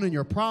alone in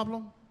your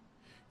problem,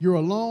 you're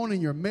alone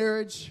in your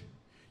marriage,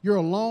 you're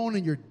alone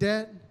in your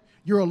debt,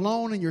 you're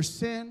alone in your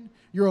sin.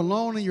 You're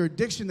alone in your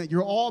addiction, that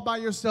you're all by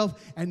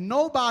yourself, and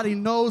nobody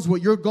knows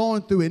what you're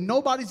going through, and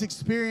nobody's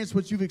experienced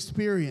what you've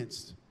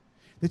experienced,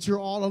 that you're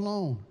all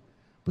alone.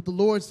 But the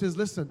Lord says,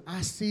 listen,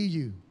 I see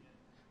you.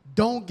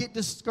 Don't get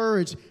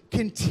discouraged.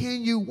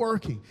 Continue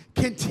working.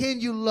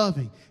 Continue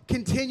loving.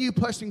 Continue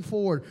pushing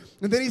forward.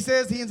 And then he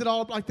ends it all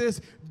up like this.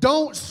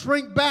 Don't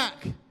shrink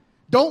back.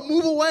 Don't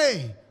move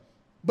away.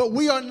 But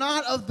we are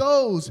not of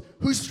those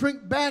who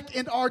shrink back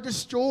and are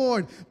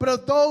destroyed, but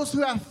of those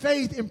who have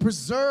faith and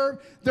preserve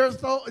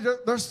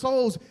their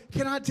souls.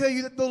 Can I tell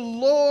you that the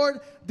Lord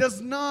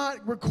does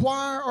not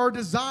require or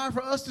desire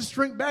for us to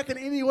shrink back in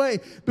any way?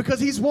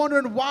 Because he's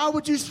wondering, why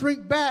would you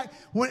shrink back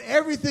when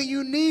everything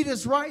you need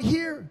is right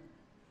here?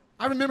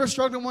 I remember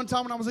struggling one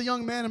time when I was a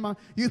young man, and my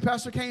youth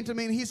pastor came to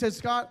me and he said,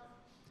 Scott,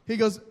 he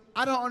goes,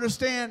 I don't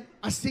understand.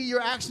 I see your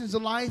actions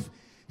in life.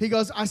 He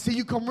goes, I see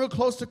you come real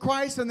close to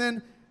Christ, and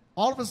then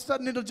all of a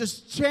sudden it'll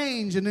just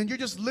change, and then you're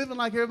just living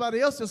like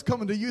everybody else that's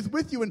coming to youth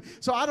with you. And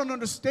so I don't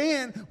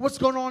understand what's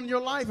going on in your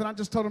life. And I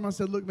just told him, I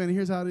said, look, man,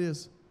 here's how it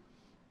is.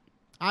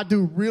 I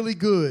do really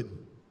good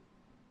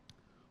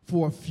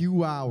for a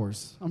few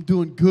hours. I'm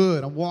doing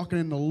good. I'm walking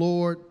in the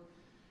Lord.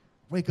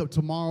 Wake up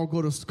tomorrow,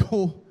 go to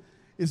school.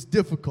 It's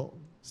difficult.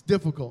 It's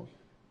difficult.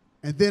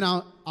 And then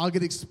I'll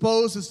get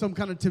exposed to some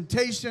kind of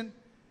temptation,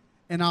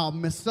 and I'll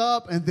mess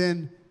up, and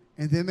then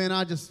man,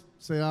 I just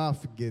say,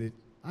 forget it.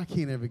 I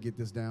can't ever get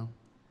this down.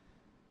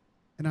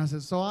 And I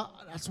said,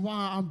 that's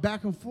why I'm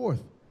back and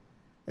forth.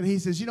 And he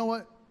says, you know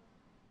what?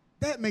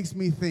 That makes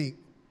me think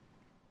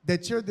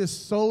that you're this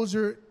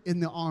soldier in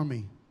the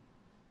army.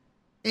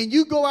 And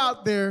you go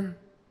out there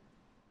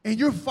and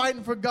you're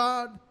fighting for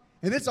God,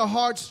 and it's a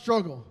hard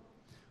struggle.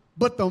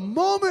 But the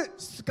moment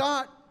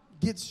Scott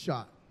gets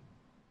shot,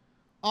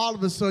 all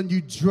of a sudden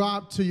you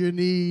drop to your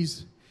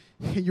knees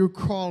and you're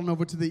crawling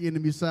over to the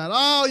enemy side.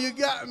 Oh, you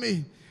got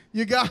me.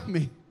 You got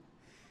me.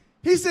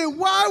 He said,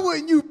 why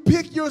wouldn't you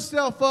pick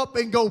yourself up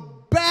and go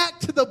back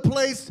to the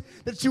place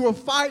that you were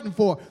fighting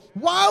for?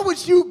 Why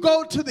would you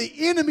go to the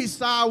enemy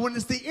side when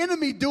it's the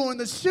enemy doing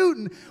the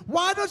shooting?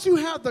 Why don't you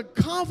have the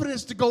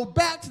confidence to go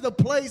back to the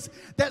place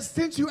that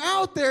sent you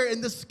out there,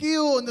 and the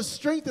skill and the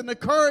strength and the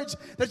courage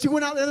that you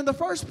went out there in the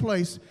first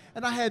place?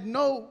 And I had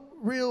no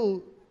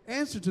real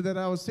answer to that.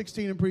 I was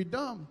 16 and pretty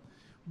dumb.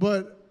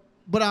 But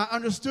I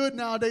understood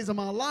nowadays in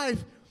my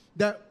life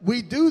that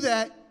we do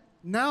that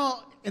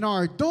now in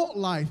our adult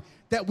life,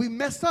 that we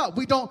mess up.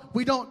 We don't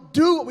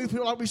do what we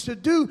feel like we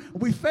should do.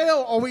 We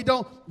fail, or we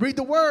don't read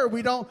the word.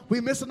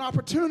 We miss an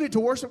opportunity to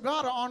worship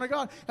God or honor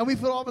God. And we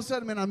feel all of a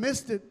sudden, man, I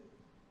missed it.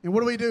 And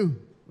what do?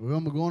 Well,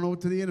 I'm going over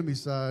to the enemy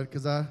side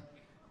because I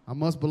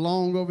must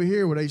belong over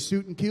here where they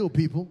shoot and kill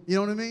people. You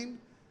know what I mean?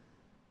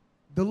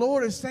 The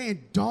Lord is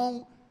saying,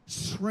 don't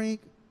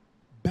shrink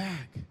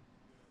back.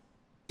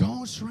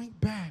 Don't shrink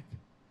back.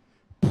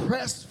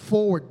 Press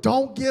forward.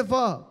 Don't give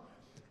up.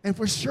 And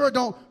for sure,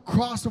 don't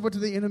cross over to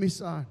the enemy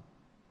side.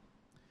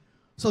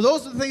 So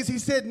those are the things he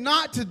said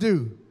not to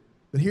do.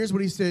 But here's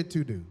what he said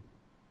to do.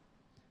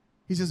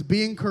 He says,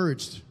 be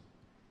encouraged.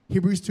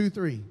 Hebrews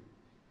 2:3.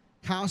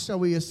 How shall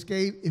we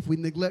escape if we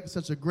neglect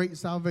such a great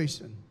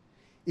salvation?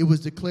 It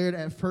was declared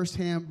at first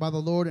hand by the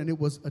Lord, and it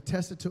was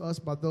attested to us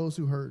by those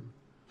who heard.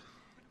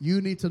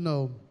 You need to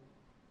know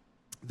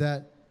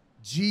that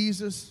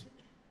Jesus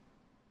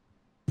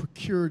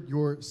procured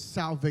your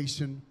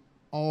salvation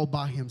all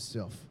by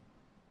himself.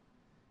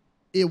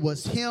 It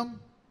was him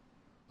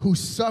who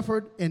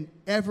suffered in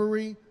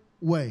every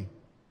way.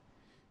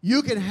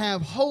 You can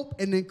have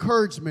hope and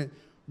encouragement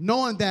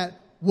knowing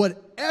that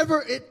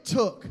whatever it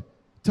took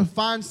to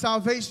find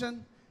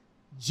salvation,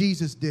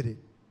 Jesus did it.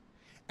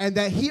 And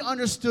that he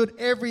understood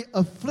every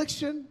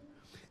affliction,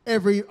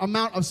 every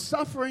amount of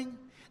suffering,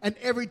 and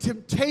every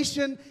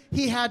temptation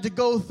he had to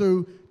go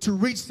through to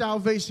reach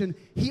salvation.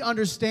 He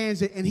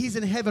understands it, and he's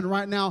in heaven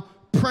right now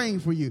praying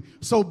for you.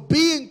 So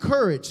be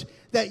encouraged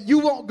that you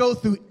won't go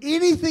through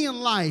anything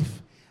in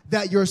life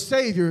that your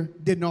Savior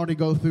didn't already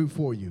go through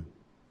for you.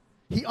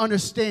 He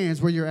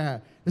understands where you're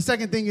at. The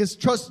second thing is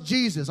trust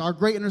Jesus, our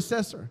great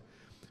intercessor,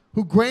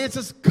 who grants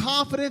us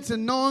confidence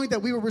in knowing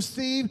that we will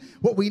receive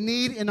what we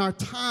need in our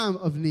time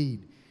of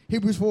need.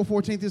 Hebrews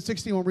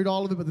 4:14-16, I won't read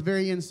all of it, but the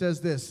very end says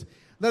this.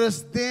 Let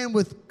us then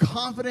with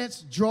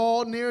confidence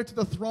draw near to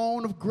the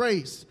throne of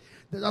grace.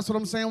 That's what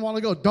I'm saying a while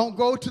ago. Don't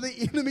go to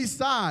the enemy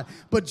side,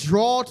 but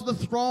draw to the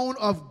throne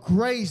of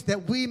grace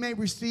that we may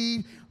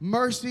receive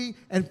mercy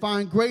and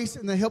find grace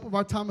in the help of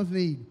our time of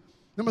need.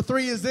 Number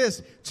 3 is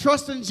this.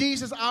 Trust in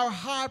Jesus, our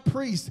high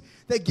priest,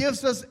 that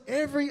gives us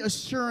every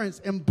assurance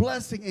and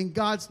blessing in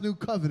God's new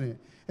covenant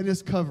and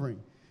his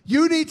covering.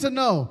 You need to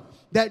know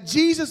that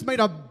Jesus made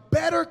a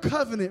better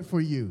covenant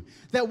for you,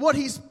 that what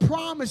he's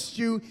promised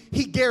you,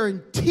 he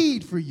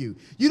guaranteed for you.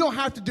 You don't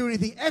have to do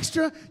anything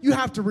extra. You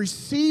have to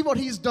receive what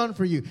he's done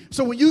for you.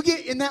 So when you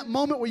get in that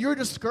moment where you're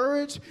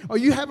discouraged, or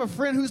you have a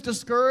friend who's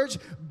discouraged,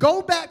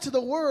 go back to the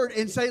word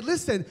and say,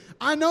 listen,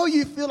 I know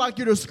you feel like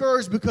you're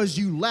discouraged because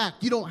you lack.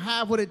 You don't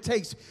have what it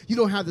takes. You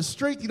don't have the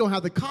strength. You don't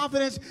have the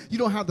confidence. You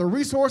don't have the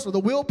resource or the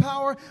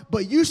willpower.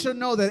 But you should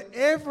know that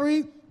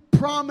every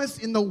promise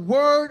in the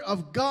word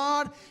of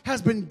God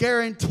has been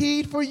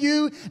guaranteed for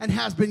you and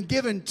has been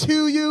given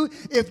to you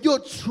if you'll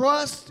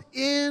trust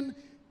in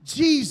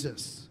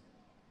Jesus.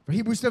 For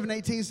Hebrews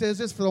 7:18 says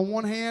this, for on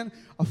one hand,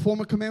 a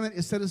former commandment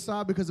is set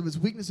aside because of its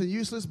weakness and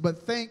useless,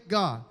 but thank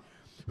God,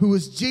 who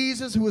is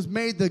Jesus, who was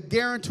made the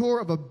guarantor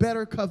of a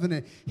better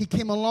covenant. He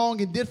came along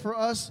and did for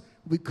us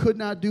we could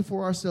not do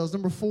for ourselves.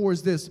 Number 4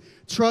 is this: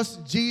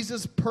 trust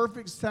Jesus'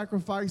 perfect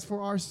sacrifice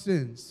for our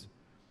sins,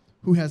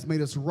 who has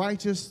made us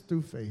righteous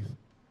through faith.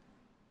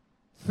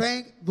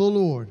 Thank the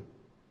Lord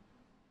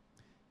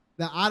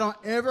that I don't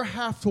ever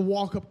have to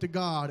walk up to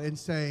God and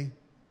say,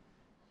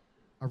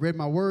 I read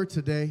my word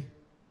today.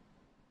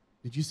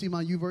 Did you see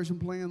my YouVersion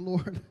plan,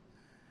 Lord?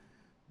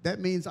 That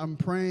means I'm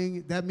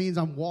praying. That means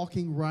I'm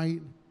walking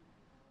right.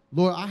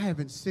 Lord, I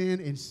haven't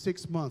sinned in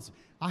 6 months.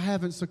 I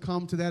haven't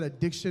succumbed to that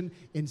addiction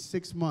in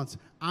 6 months.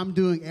 I'm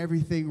doing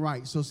everything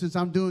right. So since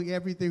I'm doing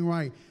everything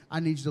right,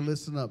 I need you to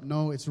listen up.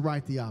 No, it's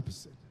right the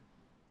opposite.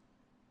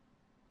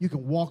 You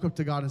can walk up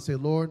to God and say,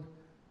 Lord,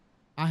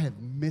 I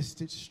have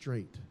missed it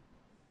straight,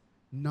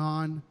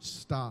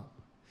 non-stop.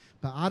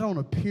 But I don't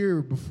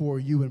appear before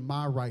you in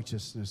my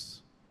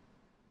righteousness.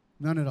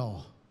 None at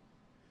all.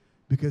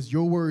 Because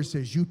your word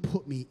says you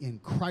put me in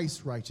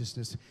Christ's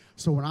righteousness.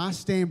 So when I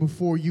stand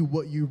before you,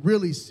 what you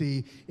really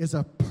see is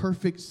a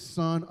perfect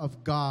Son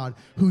of God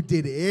who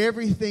did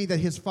everything that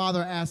his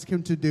Father asked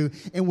him to do,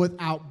 and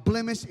without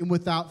blemish and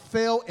without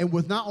fail, and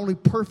with not only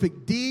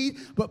perfect deed,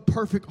 but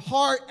perfect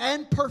heart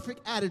and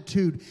perfect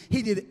attitude.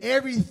 He did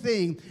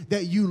everything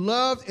that you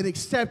loved and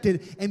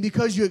accepted, and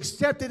because you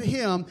accepted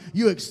him,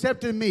 you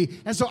accepted me.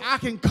 And so I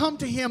can come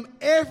to him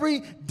every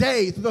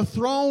day through the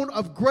throne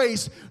of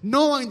grace,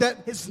 knowing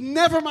that it's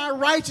never my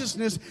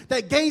righteousness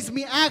that gains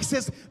me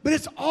access, but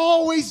it's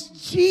always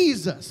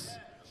Jesus,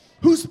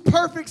 whose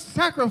perfect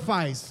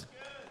sacrifice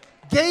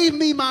gave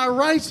me my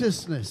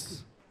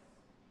righteousness.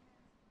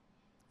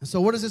 And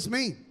so what does this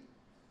mean?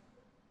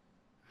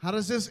 How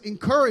does this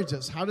encourage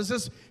us? How does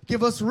this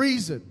give us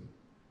reason?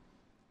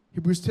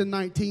 Hebrews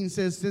 10:19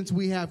 says, since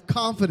we have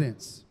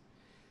confidence.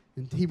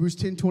 And Hebrews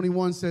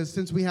 10:21 says,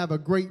 since we have a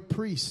great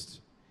priest,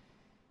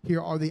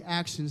 here are the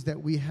actions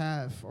that we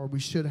have, or we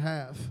should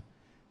have,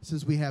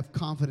 since we have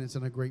confidence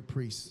in a great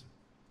priest.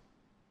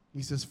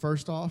 He says,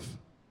 first off,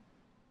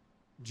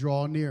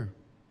 draw near.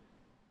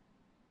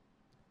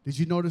 Did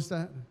you notice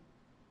that?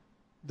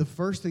 The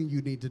first thing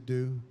you need to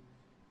do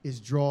is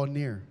draw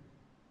near.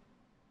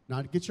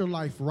 Now, get your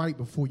life right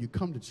before you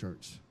come to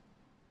church.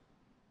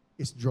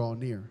 It's draw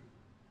near.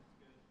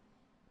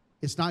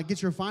 It's not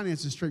get your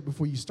finances straight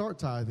before you start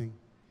tithing.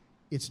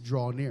 It's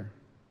draw near.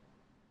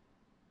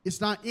 It's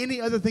not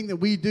any other thing that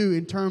we do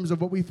in terms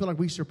of what we feel like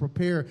we should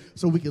prepare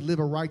so we can live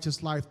a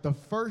righteous life. The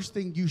first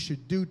thing you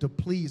should do to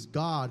please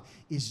God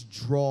is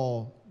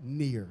draw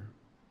near.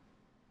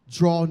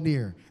 Draw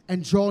near.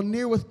 And draw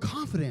near with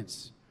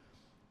confidence.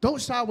 Don't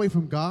shy away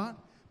from God,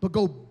 but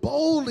go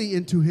boldly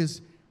into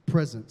his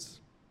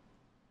presence.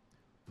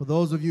 For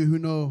those of you who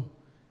know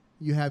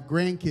you have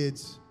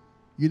grandkids,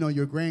 you know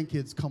your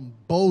grandkids come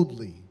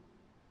boldly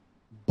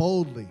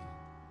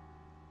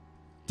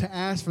to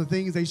ask for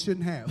things they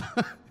shouldn't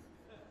have.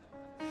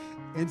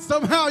 And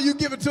somehow you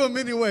give it to them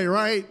anyway,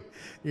 right?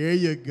 Here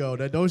you go.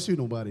 Now, don't shoot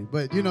nobody.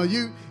 But, you know,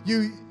 you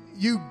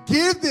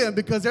give them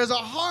because there's a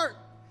heart.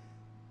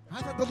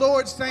 I thought the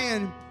Lord's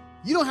saying,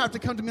 you don't have to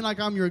come to me like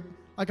I'm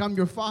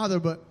your father,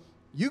 but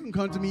you can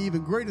come to me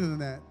even greater than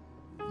that.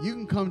 You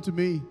can come to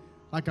me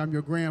like I'm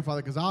your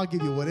grandfather, because I'll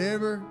give you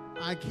whatever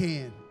I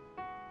can,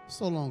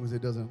 so long as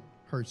it doesn't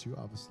hurt you,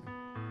 obviously.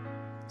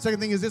 Second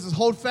thing is this: is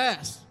hold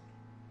fast.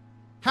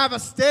 Have a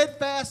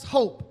steadfast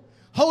hope.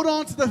 Hold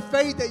on to the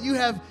faith that you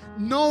have,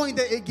 knowing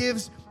that it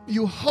gives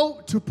you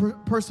hope to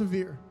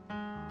persevere.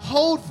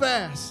 Hold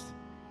fast.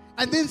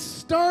 And then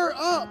stir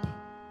up.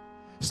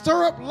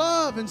 Stir up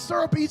love and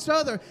stir up each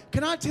other.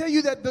 Can I tell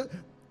you that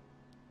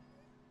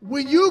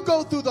when you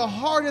go through the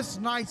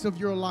hardest nights of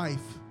your life,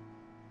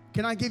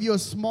 can I give you a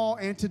small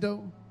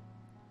antidote?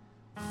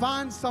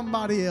 Find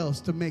somebody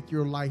else to make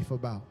your life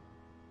about.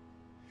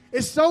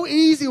 It's so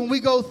easy when we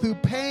go through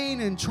pain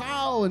and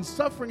trial and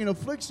suffering and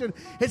affliction.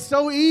 It's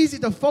so easy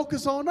to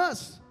focus on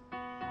us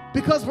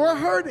because we're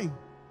hurting.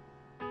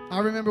 I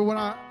remember when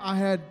I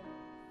had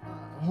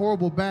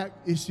horrible back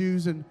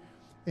issues, and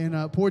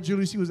poor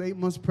Julie, she was 8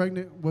 months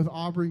pregnant with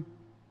Aubrey,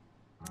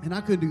 and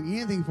I couldn't do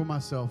anything for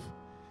myself.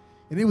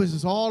 And it was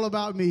just all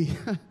about me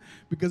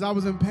because I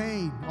was in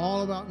pain,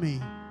 all about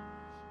me.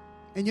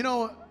 And you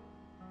know,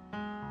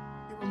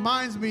 it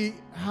reminds me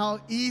how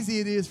easy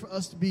it is for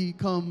us to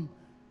become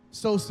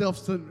so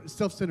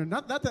self-centered.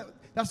 Not that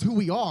that's who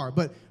we are,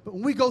 but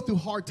when we go through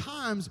hard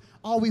times,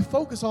 all we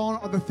focus on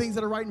are the things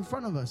that are right in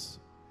front of us.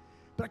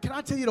 But can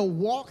I tell you, to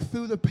walk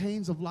through the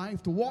pains of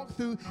life, to walk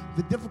through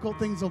the difficult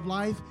things of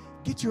life,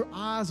 get your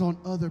eyes on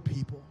other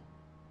people.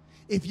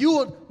 If you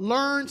would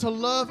learn to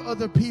love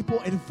other people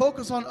and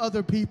focus on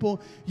other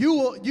people, you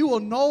will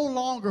no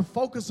longer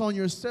focus on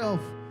yourself,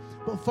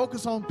 but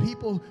focus on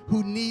people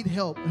who need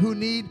help, who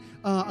need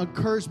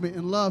encouragement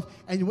and love.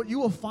 And what you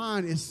will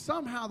find is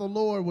somehow the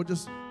Lord will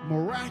just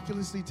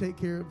miraculously take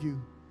care of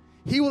you.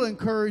 He will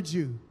encourage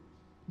you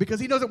because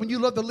he knows that when you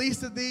love the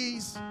least of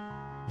these,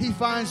 he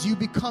finds you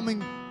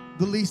becoming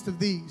the least of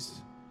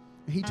these.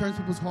 And he turns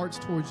people's hearts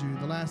towards you.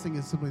 The last thing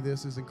is simply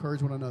this, is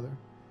encourage one another.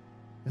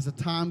 As the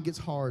time gets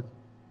hard,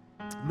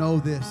 know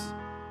this,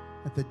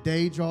 that the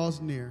day draws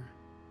near,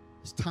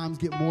 as times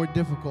get more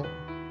difficult,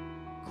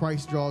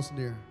 Christ draws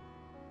near.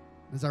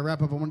 As I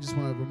wrap up, I just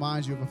want to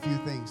remind you of a few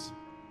things.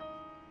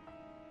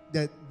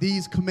 That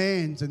these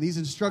commands and these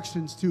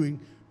instructions to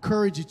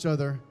encourage each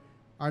other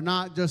are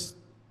not just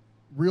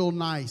real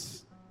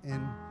nice.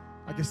 And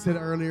like I said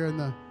earlier in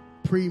the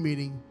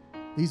pre-meeting,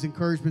 these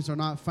encouragements are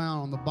not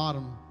found on the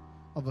bottom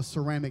of a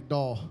ceramic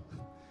doll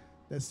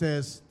that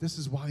says, this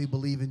is why we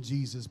believe in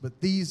Jesus.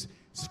 But these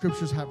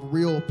scriptures have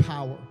real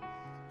power.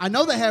 I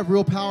know they have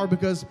real power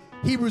because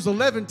Hebrews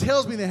 11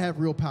 tells me they have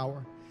real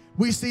power.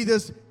 We see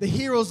this, the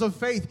heroes of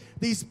faith,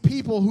 these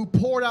people who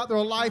poured out their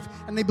life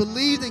and they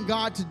believed in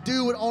God to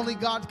do what only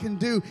God can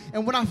do.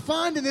 And what I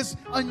find in this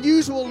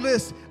unusual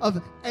list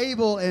of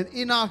Abel and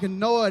Enoch and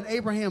Noah and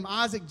Abraham,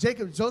 Isaac,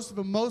 Jacob, Joseph,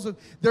 and Moses,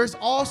 there's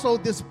also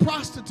this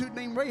prostitute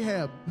named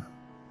Rahab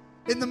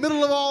in the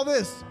middle of all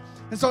this.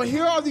 And so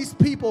here are these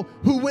people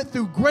who went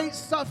through great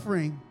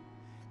suffering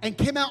and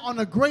came out on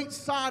a great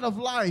side of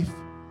life.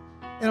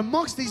 And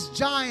amongst these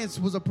giants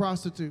was a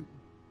prostitute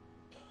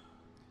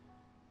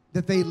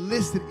that they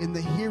listed in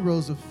the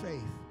heroes of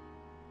faith.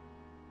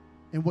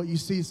 And what you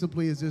see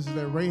simply is this, is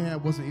that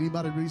Rahab wasn't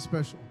anybody really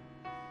special.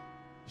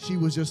 She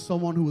was just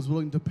someone who was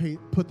willing to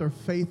put their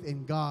faith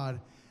in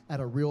God at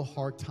a real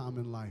hard time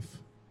in life.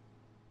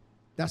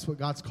 That's what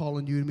God's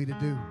calling you and me to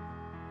do.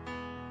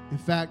 In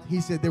fact,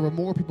 he said there were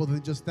more people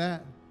than just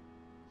that.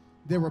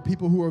 There were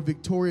people who were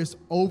victorious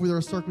over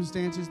their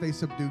circumstances. They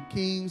subdued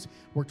kings,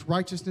 worked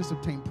righteousness,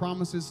 obtained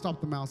promises,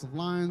 stopped the mouths of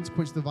lions,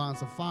 quenched the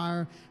violence of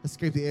fire,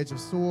 escaped the edge of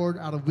sword.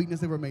 Out of weakness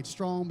they were made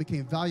strong,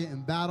 became valiant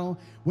in battle.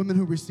 Women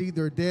who received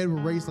their dead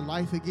were raised to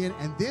life again.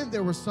 And then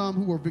there were some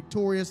who were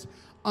victorious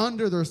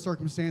under their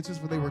circumstances,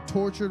 for they were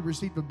tortured,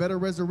 received a better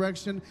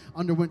resurrection,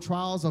 underwent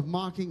trials of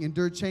mocking,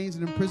 endured chains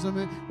and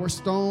imprisonment, were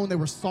stoned, they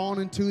were sawn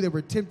in two, they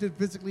were tempted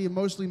physically,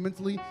 emotionally,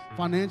 mentally,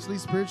 financially,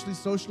 spiritually,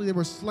 socially. They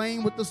were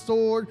slain with the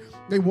sword.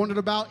 They wandered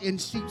about in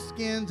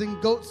sheepskins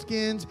and goat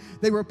skins.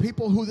 They were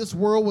people who this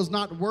world was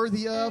not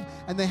worthy of,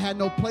 and they had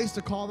no place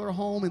to call their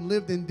home and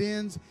lived in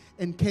dens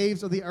and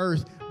caves of the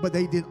earth. But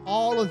they did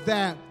all of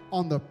that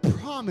on the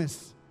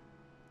promise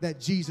that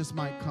Jesus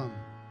might come.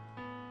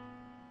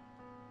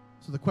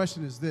 So the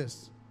question is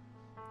this: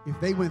 if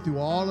they went through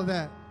all of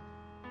that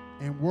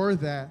and were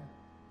that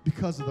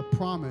because of the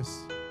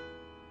promise,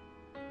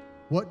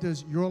 what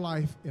does your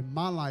life and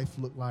my life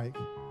look like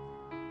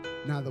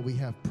now that we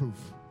have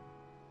proof?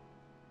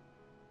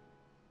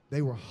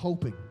 They were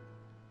hoping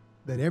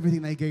that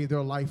everything they gave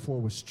their life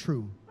for was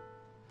true,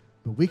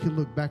 but we can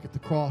look back at the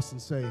cross and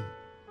say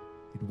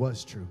it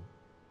was true.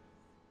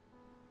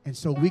 And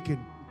so we can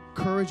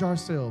encourage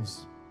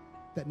ourselves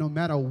that no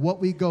matter what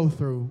we go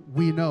through,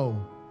 we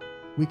know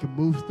we can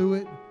move through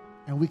it,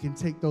 and we can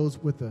take those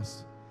with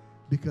us,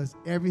 because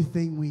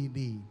everything we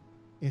need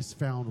is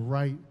found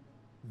right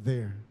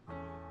there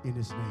in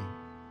His name.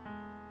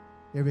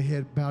 Every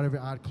head bowed, every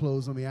eye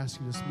closed. Let me ask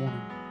you this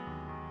morning,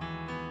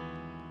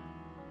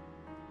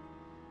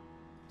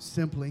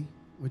 simply,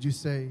 would you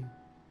say,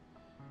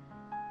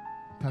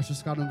 Pastor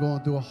Scott, I'm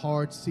going through a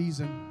hard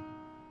season,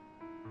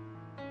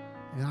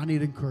 and I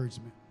need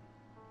encouragement.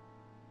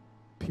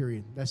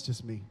 Period. That's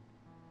just me.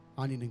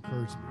 I need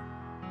encouragement.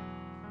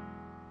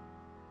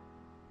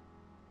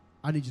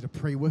 I need you to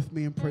pray with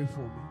me and pray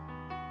for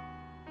me.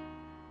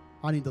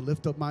 I need to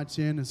lift up my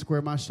chin and square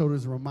my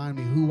shoulders and remind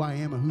me who I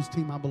am and whose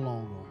team I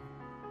belong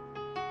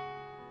on.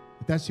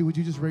 If that's you, would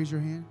you just raise your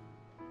hand?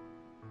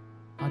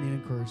 I need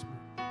encouragement.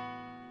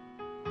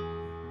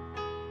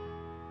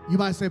 You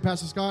might say,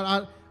 Pastor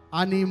Scott,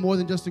 I need more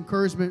than just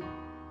encouragement.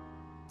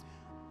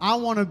 I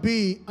want to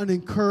be an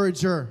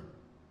encourager.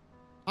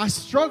 I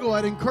struggle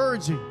at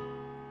encouraging.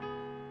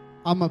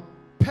 I'm a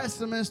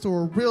pessimist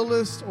or a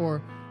realist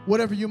or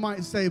whatever you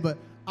might say, but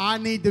I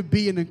need to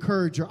be an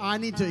encourager. I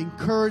need to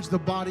encourage the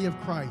body of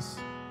Christ.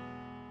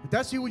 If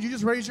that's you, would you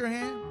just raise your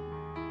hand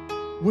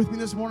with me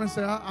this morning and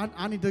say,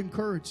 I need to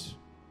encourage?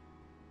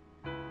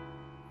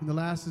 And the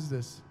last is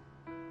this.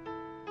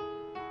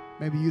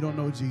 Maybe you don't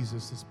know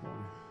Jesus this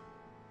morning.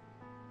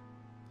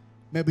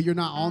 Maybe you're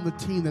not on the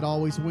team that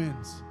always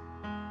wins,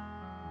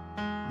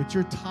 but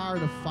you're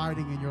tired of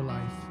fighting in your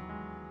life.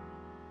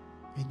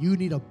 And you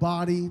need a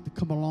body to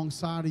come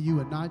alongside of you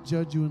and not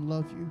judge you and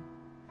love you.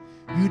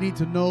 You need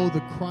to know the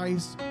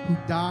Christ who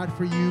died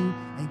for you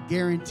and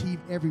guaranteed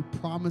every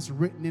promise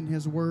written in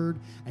His word.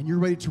 And you're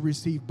ready to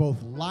receive both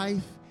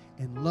life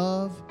and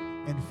love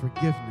and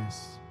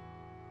forgiveness.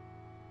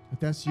 If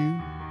that's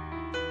you,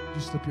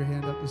 just slip your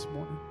hand up this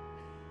morning.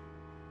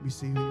 Let me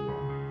see who you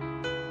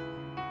are.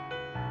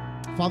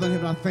 Father in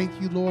heaven, I thank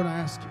you, Lord. I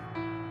ask you,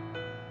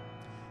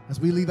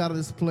 as we leave out of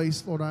this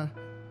place, Lord, I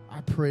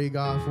pray,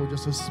 God, for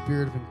just a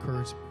spirit of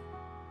encouragement.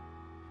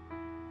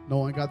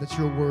 Knowing, God, that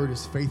your word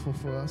is faithful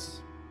for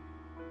us.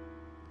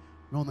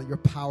 Knowing that your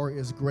power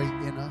is great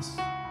in us.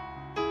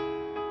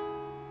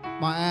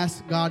 My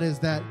ask, God, is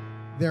that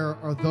there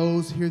are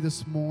those here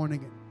this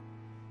morning,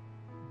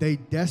 they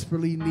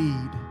desperately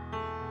need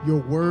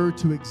your word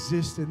to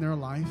exist in their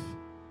life.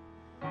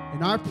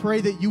 And I pray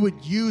that you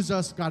would use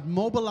us, God,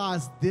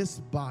 mobilize this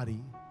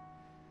body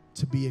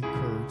to be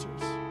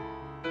encouragers.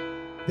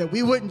 that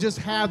we wouldn't just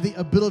have the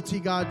ability,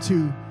 God,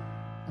 to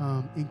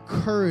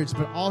encourage,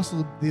 but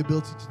also the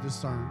ability to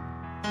discern.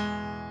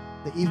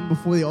 That even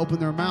before they open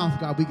their mouth,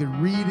 God, we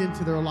can read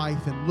into their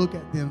life and look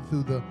at them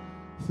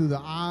through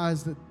the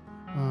eyes that,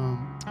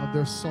 of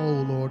their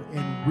soul, Lord,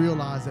 and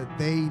realize that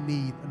they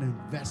need an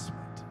investment.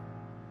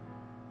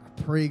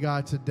 I pray,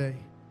 God, today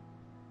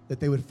that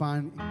they would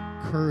find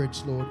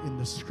courage, Lord, in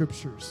the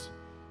scriptures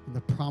and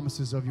the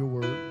promises of your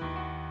word.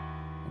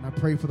 And I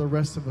pray for the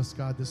rest of us,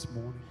 God, this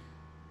morning,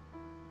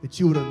 that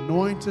you would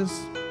anoint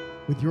us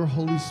with your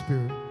Holy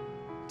Spirit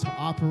to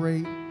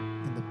operate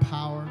in the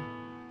power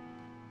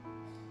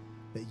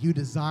that you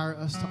desire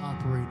us to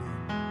operate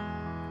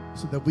in,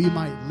 so that we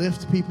might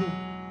lift people,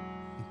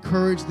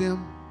 encourage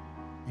them,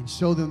 and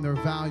show them their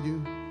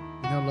value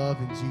and their love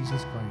in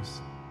Jesus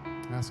Christ.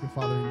 I ask you,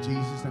 Father, in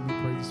Jesus' name we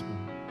pray this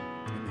morning.